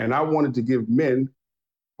 And I wanted to give men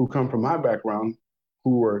who come from my background,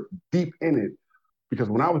 who were deep in it, because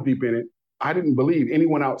when I was deep in it, I didn't believe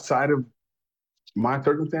anyone outside of my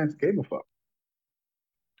circumstance gave a fuck.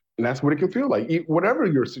 And that's what it can feel like. Whatever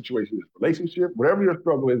your situation is, relationship, whatever your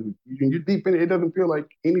struggle is, when you're deep in it, it doesn't feel like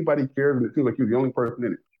anybody cares and it feels like you're the only person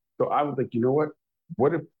in it. So I was like, you know what?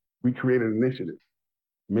 What if we create an initiative?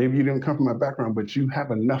 Maybe you didn't come from my background, but you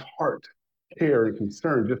have enough heart, care, and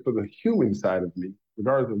concern just for the human side of me,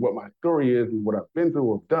 regardless of what my story is and what I've been through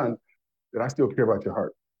or done, that I still care about your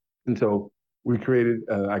heart. And so I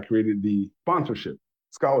created the sponsorship,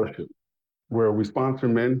 scholarship, where we sponsor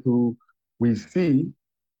men who we see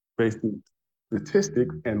based on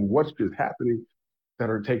statistics and what's just happening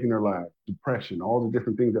that are taking their lives, depression, all the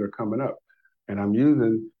different things that are coming up. And I'm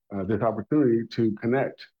using this opportunity to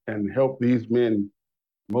connect and help these men,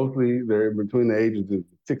 mostly they're between the ages of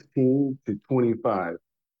 16 to 25,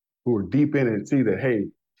 who are deep in it and see that, hey,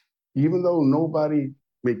 even though nobody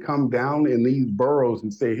may come down in these burrows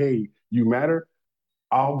and say, hey, you matter,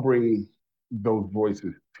 I'll bring those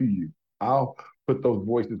voices to you. I'll put those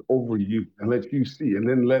voices over you and let you see, and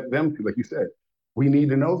then let them see, like you said, we need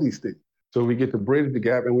to know these things. So we get to bridge the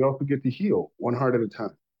gap, and we also get to heal one heart at a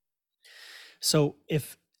time. So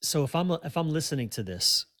if I'm listening to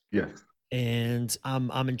this, yes, and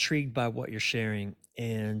I'm intrigued by what you're sharing,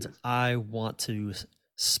 and yes, I want to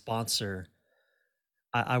sponsor,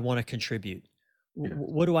 I want to contribute. yes.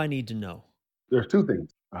 What do I need to know? There's two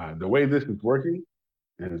things. The way this is working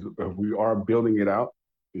is we are building it out.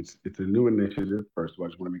 It's a new initiative. First of all, I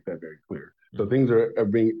just want to make that very clear. So things are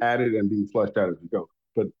being added and being flushed out as we go.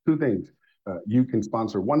 But two things, you can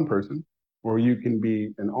sponsor one person, or you can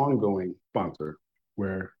be an ongoing sponsor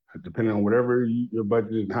where, depending on whatever your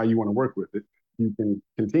budget is and how you want to work with it, you can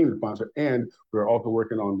continue to sponsor. And we're also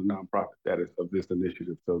working on the nonprofit status of this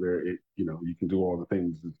initiative. So you can do all the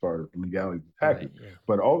things as far as legalities and taxes, Right, yeah.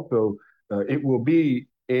 but also it will be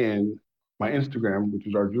in my Instagram, which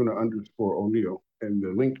is Arjuna_O'Neal, in the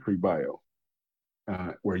Linktree bio,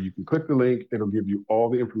 where you can click the link. It'll give you all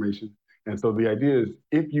the information. And so the idea is,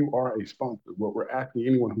 if you are a sponsor, what we're asking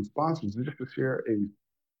anyone who sponsors is just to share a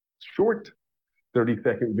short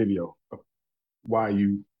 30-second video of why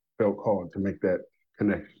you felt called to make that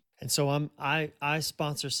connection. And so I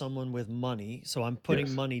sponsor someone with money, so I'm putting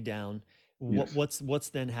Yes. money down. Yes. What's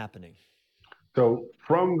then happening? So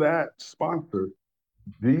from that sponsor,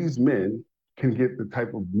 these men can get the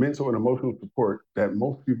type of mental and emotional support that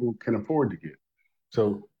most people can afford to get.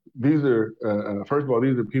 So these are, first of all,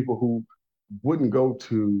 these are people who wouldn't go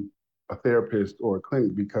to a therapist or a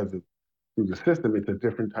clinic because of through the system, it's a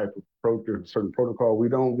different type of approach. There's a certain protocol. We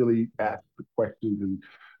don't really ask the questions and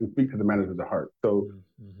speak to the matters of the heart. So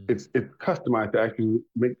it's customized to actually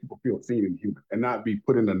make people feel seen and human and not be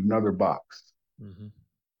put in another box.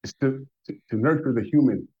 It's to nurture the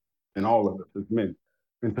human in all of us as men.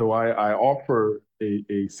 And so I offer a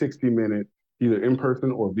 60-minute, either in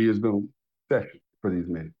person or via Zoom session for these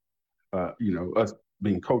men. Us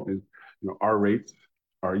being coaches, our rates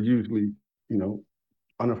are usually,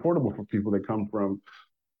 unaffordable for people that come from,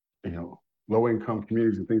 low income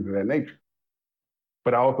communities and things of that nature.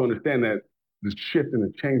 But I also understand that the shift and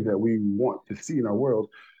the change that we want to see in our world,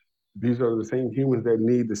 these are the same humans that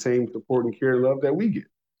need the same support and care and love that we get.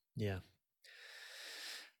 Yeah.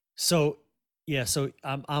 So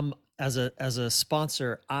I'm as a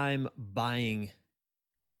sponsor, I'm buying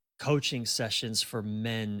coaching sessions for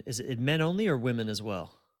men. Is it men only or women as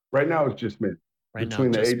well? Right now, it's just men. Right now,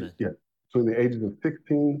 just men. Yeah, between the ages of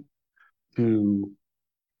 16 to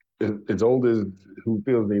as old as who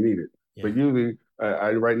feels they need it. Yeah. But usually,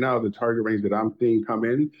 right now, the target range that I'm seeing come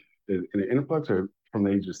in an influx are from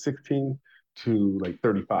the age of 16 to like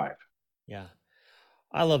 35. Yeah.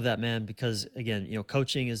 I love that, man, because again,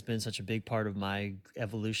 coaching has been such a big part of my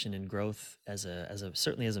evolution and growth as a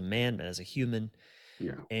certainly as a man, but as a human.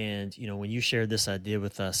 Yeah. And when you shared this idea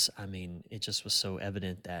with us, I mean, it just was so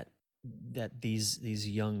evident that these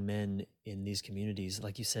young men in these communities,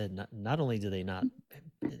 like you said, not only do they not,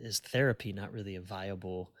 is therapy not really a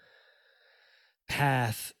viable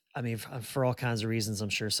path? I mean, for all kinds of reasons, I'm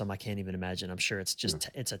sure some I can't even imagine. I'm sure it's just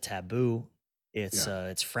it's a taboo.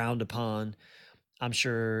 It's frowned upon. I'm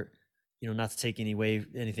sure, not to take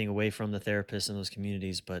anything away from the therapists in those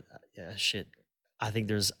communities, but shit. I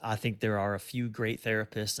think there are a few great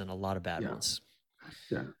therapists and a lot of bad ones.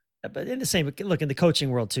 Yeah. But in the same, look, in the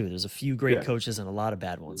coaching world too, there's a few great coaches and a lot of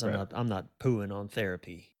bad ones. I'm not pooing on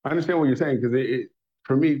therapy. I understand what you're saying, because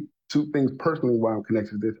for me, two things personally why I'm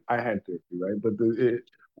connected to this, I had therapy, right? But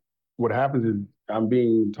what happens is I'm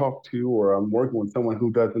being talked to or I'm working with someone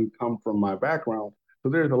who doesn't come from my background. So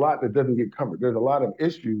there's a lot that doesn't get covered. There's a lot of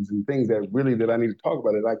issues and things that I need to talk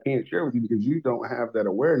about that I can't share with you because you don't have that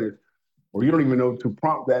awareness or you don't even know to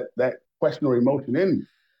prompt that question or emotion in you.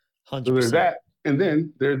 100%. So there's that. And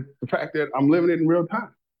then there's the fact that I'm living it in real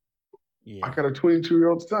time. Yeah. I got a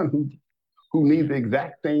 22-year-old son who needs the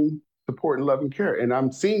exact same support and love and care. And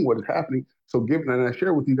I'm seeing what is happening. So and I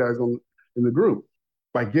share with you guys in the group,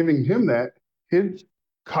 by giving him that, his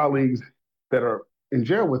colleagues that are in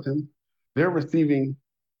jail with him, they're receiving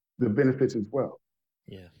the benefits as well.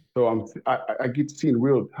 Yeah. So I get to see in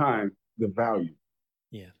real time the value.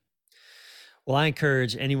 Yeah. Well, I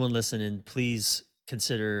encourage anyone listening, please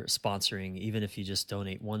consider sponsoring, even if you just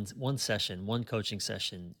donate one session, one coaching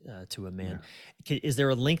session to a man. Yeah. Is there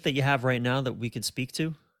a link that you have right now that we could speak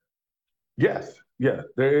to? Yes,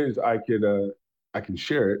 there is. I can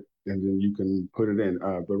share it and then you can put it in.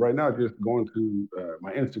 But right now, just going to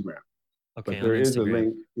my Instagram. Okay, but there is a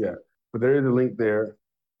link. Yeah, but there is a link there.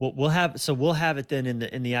 Well, we'll have it then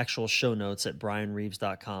in the actual show notes at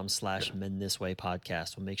brianreeves.com/Men This Way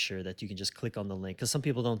podcast. We'll make sure that you can just click on the link because some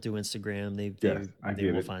people don't do Instagram. They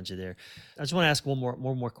will find you there. I just want to ask one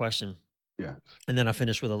more question. Yeah. And then I'll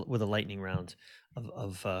finish with a lightning round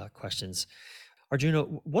of questions. Arjuna,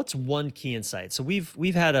 what's one key insight? So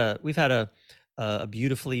we've had a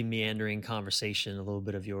beautifully meandering conversation, a little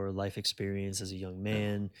bit of your life experience as a young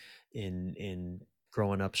man in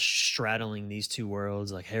growing up straddling these two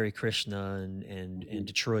worlds like Hare Krishna and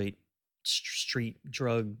Detroit street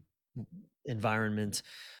drug environment.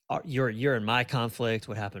 You're in my conflict,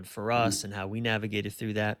 what happened for us and how we navigated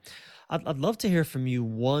through that. I'd love to hear from you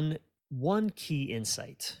one key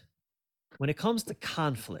insight. When it comes to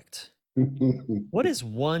conflict, what is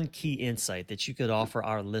one key insight that you could offer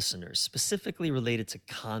our listeners specifically related to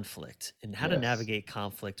conflict and how to navigate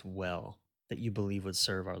conflict well that you believe would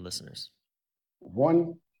serve our listeners?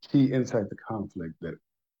 One key insight to conflict that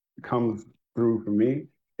comes through for me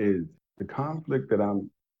is the conflict that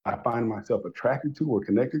I find myself attracted to or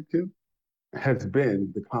connected to has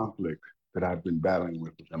been the conflict that I've been battling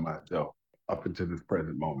with within myself up until this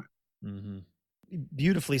present moment. Mm-hmm.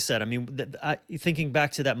 Beautifully said. I mean, thinking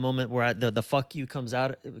back to that moment where the fuck you came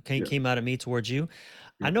out of me towards you,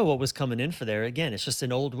 I know what was coming in for there. Again, it's just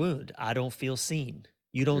an old wound. I don't feel seen.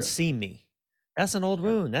 You don't see me. That's an old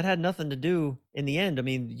wound. That had nothing to do in the end. I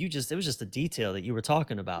mean, it was just a detail that you were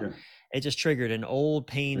talking about. Yeah. It just triggered an old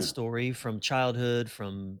pain story from childhood,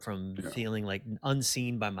 from feeling like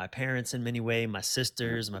unseen by my parents in many ways, my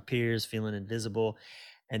sisters, my peers, feeling invisible.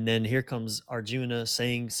 And then here comes Arjuna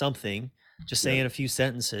saying something, just saying a few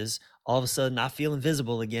sentences, all of a sudden I feel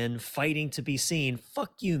invisible again, fighting to be seen.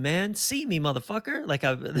 Fuck you, man. See me, motherfucker. Like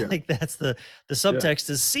like that's the subtext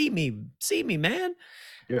is see me, man.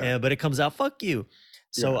 Yeah. But it comes out, fuck you.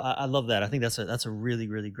 So Yeah. I love that. I think that's a really,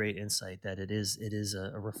 really great insight, that it is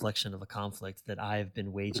a reflection of a conflict that I have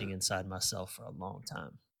been waging inside myself for a long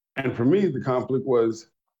time. And for me, the conflict was,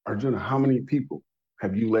 Arjuna, how many people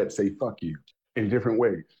have you let say fuck you in different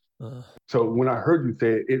ways? So when I heard you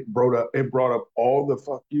say it, it brought up all the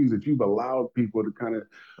fuck yous that you've allowed people to kind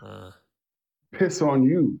of piss on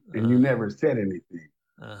you, and you never said anything.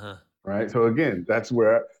 Right. So again, that's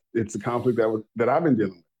where it's a conflict that I've been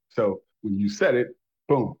dealing with. So when you said it,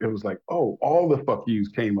 boom, it was like, oh, all the fuck yous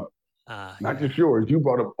came up. Not just yours. You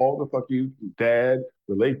brought up all the fuck yous, dad,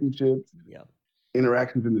 relationships,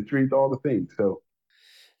 interactions in the streets, all the things. So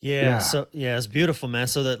so it's beautiful, man.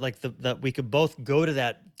 So that like that we could both go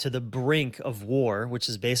to the brink of war, which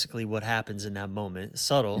is basically what happens in that moment.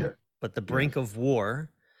 Subtle, but the brink of war.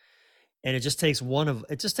 And it just takes one of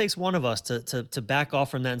us to back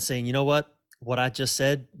off from that and saying, you know what I just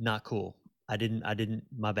said, not cool. I didn't,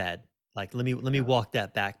 my bad. Like, let me walk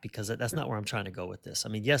that back, because that's not where I'm trying to go with this. I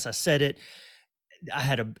mean, yes, I said it. I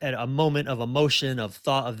had a moment of emotion, of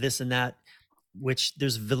thought, of this and that, which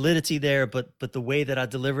there's validity there, but the way that I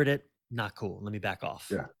delivered it, not cool. Let me back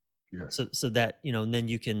off. Yeah. So that, and then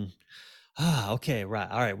you can, okay, right.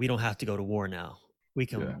 All right. We don't have to go to war now. We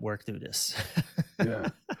can work through this.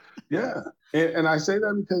 Yeah. And I say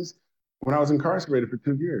that because when I was incarcerated for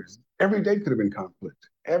 2 years, every day could have been conflict,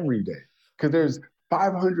 every day, because there's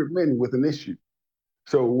 500 men with an issue.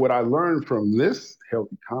 So what I learned from this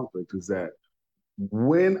healthy conflict is that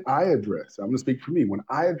when I address, I'm going to speak for me, when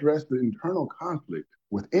I address the internal conflict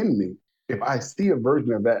within me, if I see a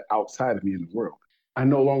version of that outside of me in the world, I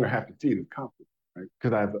no longer have to see it as conflict, right?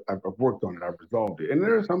 Because I've worked on it, I've resolved it. And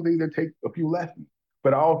there are some things that take a few lessons,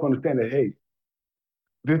 but I also understand that, hey,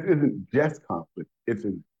 this isn't just conflict, it's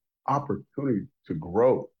an opportunity to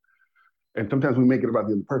grow. And sometimes we make it about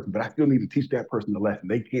the other person, but I still need to teach that person a lesson.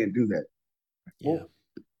 They can't do that. Well,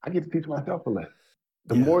 I get to teach myself a lesson.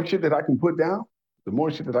 The more shit that I can put down, the more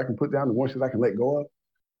shit I can let go of,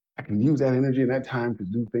 I can use that energy and that time to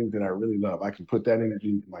do things that I really love. I can put that energy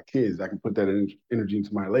into my kids. I can put that energy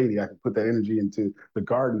into my lady. I can put that energy into the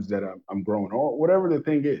gardens that I'm growing, or whatever the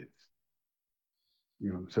thing is.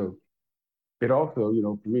 So it also,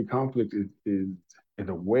 for me, conflict is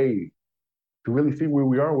a way to really see where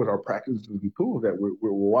we are with our practices and tools. That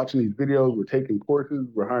we're watching these videos, we're taking courses,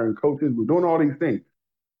 we're hiring coaches, we're doing all these things.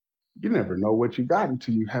 You never know what you got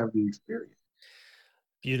until you have the experience.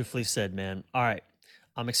 Beautifully said, man. All right.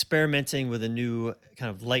 I'm experimenting with a new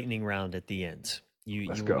kind of lightning round at the end.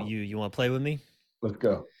 Let's go. You want to play with me? Let's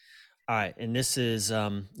go. All right. And this is,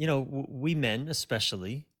 we men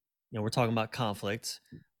especially, we're talking about conflict.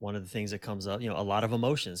 One of the things that comes up, a lot of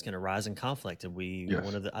emotions can arise in conflict.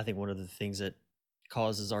 And I think one of the things that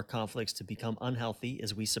causes our conflicts to become unhealthy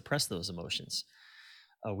is we suppress those emotions.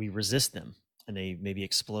 We resist them, and they maybe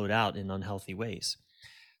explode out in unhealthy ways.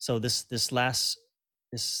 So this last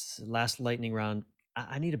lightning round,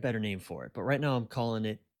 I need a better name for it, but right now I'm calling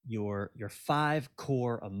it your 5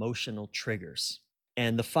 core emotional triggers.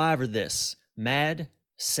 And the 5 are this: mad,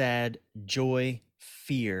 sad, joy,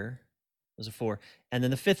 fear. Those are 4. And then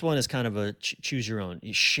the 5th one is kind of a choose your own: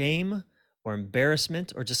 shame or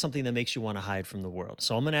embarrassment, or just something that makes you want to hide from the world.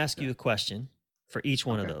 So I'm going to ask you a question for each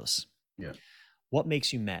one of those. Yeah. What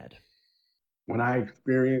makes you mad? When I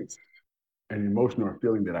experience an emotion or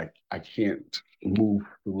feeling that I can't move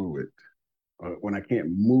through it, when I can't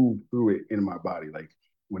move through it in my body, like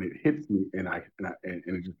when it hits me and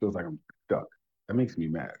it just feels like I'm stuck, that makes me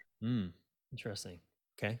mad. Interesting.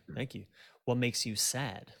 Okay, thank you. What makes you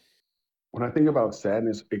sad? When I think about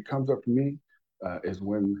sadness, it comes up for me is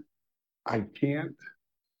when I can't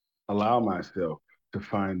allow myself to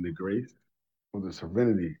find the grace or the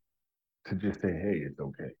serenity to just say, hey, it's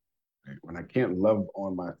okay. Right? When I can't love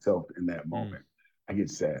on myself in that moment, I get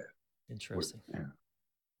sad. Interesting.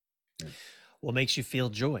 Yeah. What makes you feel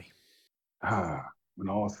joy? When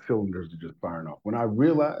all cylinders are just firing off. When I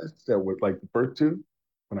realize that with like the first 2,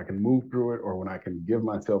 when I can move through it, or when I can give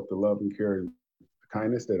myself the love and care and the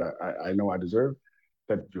kindness that I know I deserve,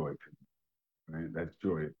 that's joy. Right? That's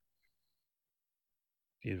joy.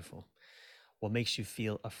 Beautiful. What makes you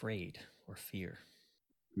feel afraid or fear?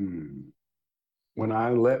 When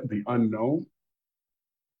I let the unknown,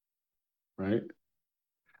 right,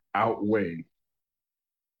 outweigh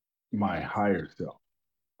my higher self,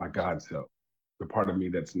 my God self, the part of me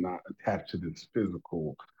that's not attached to this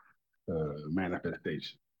physical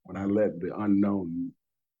manifestation. When I let the unknown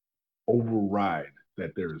override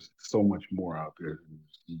that there's so much more out there.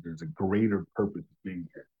 There's a greater purpose of being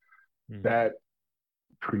here. That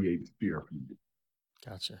creates fear for me.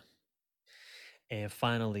 Gotcha. And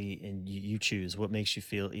finally, and you choose what makes you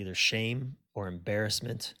feel either shame or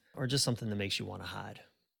embarrassment or just something that makes you want to hide.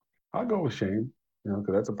 I'll go with shame, because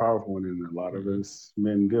that's a powerful one, and a lot of us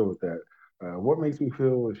men deal with that. What makes me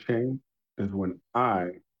feel ashamed is when I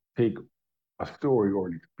take a story or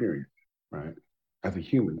an experience, right, as a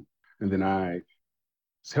human, and then I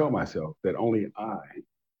tell myself that only I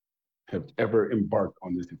have ever embarked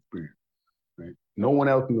on this experience, right? No one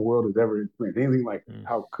else in the world has ever experienced anything like this.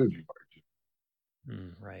 How could you,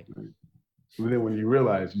 Arjuna? Right. And then when you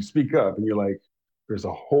realize, you speak up and you're like, there's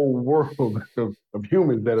a whole world of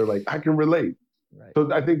humans that are like, I can relate. Right.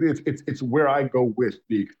 So I think it's where I go with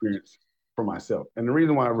the experience for myself. And the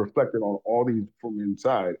reason why I reflected on all these from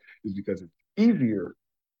inside is because it's easier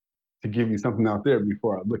to give you something out there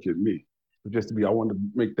before I look at me. But just I wanted to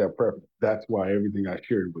make that preference. That's why everything I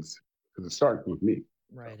shared was, because it starts with me.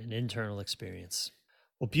 Right, an internal experience.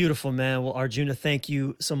 Well, beautiful, man. Well, Arjuna, thank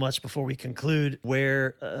you so much. Before we conclude,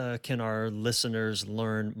 where can our listeners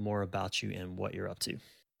learn more about you and what you're up to?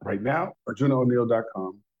 Right now,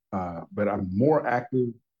 ArjunaO'Neal.com. But I'm more active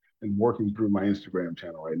and working through my Instagram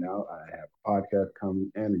channel right now. I have a podcast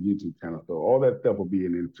coming and a YouTube channel. So all that stuff will be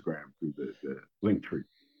in Instagram through the link tree.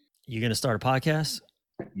 You going to start a podcast?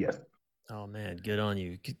 Yes. Oh, man, good on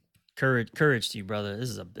you. Courage to you, brother.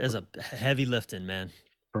 This is a heavy lifting, man.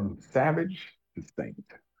 From savage to saint.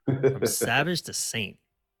 From savage to saint.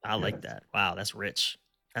 I like that. Wow, that's rich.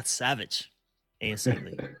 That's savage and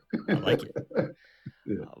saintly. I like it.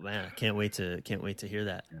 Yeah. Oh man, I can't wait to hear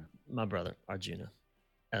that. Yeah. My brother, Arjuna.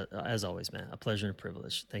 As always, man, a pleasure and a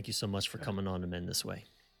privilege. Thank you so much for coming on to Men This Way.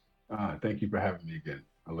 Thank you for having me again.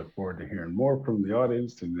 I look forward to hearing more from the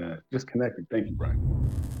audience and just connecting. Thank you, Brian.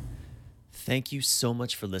 Thank you so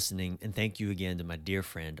much for listening, and thank you again to my dear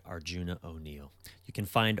friend, Arjuna O'Neal. You can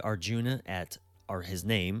find Arjuna at his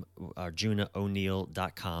name,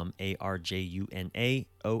 ArjunaO'Neal.com,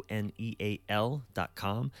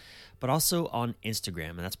 ArjunaOneal.com, but also on Instagram,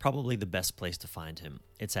 and that's probably the best place to find him.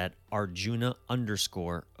 It's at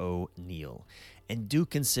Arjuna_O'Neal. And do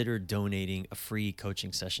consider donating a free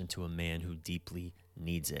coaching session to a man who deeply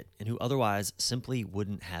needs it and who otherwise simply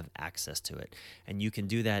wouldn't have access to it. And you can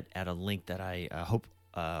do that at a link that I hope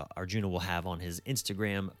Arjuna will have on his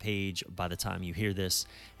Instagram page by the time you hear this.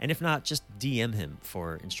 And if not, just DM him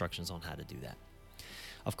for instructions on how to do that.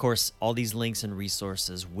 Of course, all these links and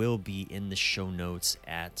resources will be in the show notes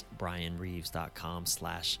at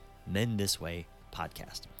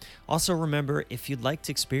brianreeves.com/mendthisway-podcast. Also remember, if you'd like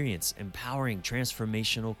to experience empowering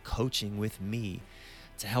transformational coaching with me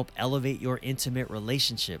to help elevate your intimate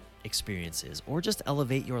relationship experiences or just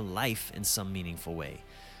elevate your life in some meaningful way,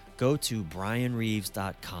 go to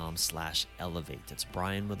brianreeves.com/elevate. That's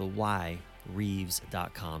Brian with a Y,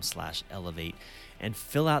 reeves.com/elevate, and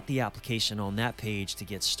fill out the application on that page to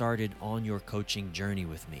get started on your coaching journey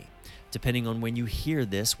with me. Depending on when you hear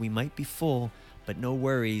this, we might be full, but no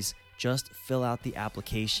worries, just fill out the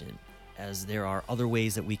application, as there are other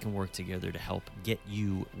ways that we can work together to help get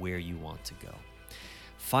you where you want to go.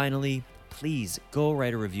 Finally, please go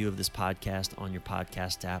write a review of this podcast on your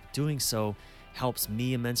podcast app. Doing so helps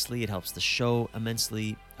me immensely. It helps the show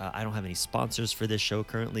immensely. I don't have any sponsors for this show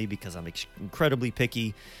currently because I'm incredibly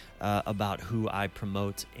picky about who I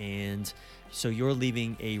promote. And so your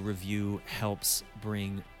leaving a review helps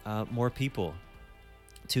bring more people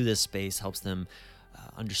to this space, helps them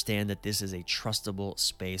understand that this is a trustable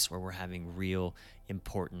space where we're having real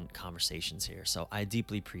important conversations here. So I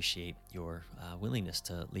deeply appreciate your willingness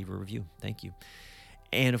to leave a review. Thank you.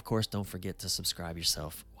 And of course, don't forget to subscribe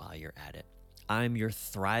yourself while you're at it. I'm your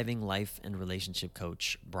thriving life and relationship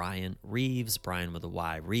coach, Brian Reeves, Brian with a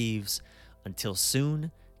Y, Reeves. Until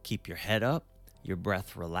soon, keep your head up, your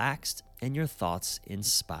breath relaxed, and your thoughts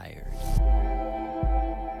inspired.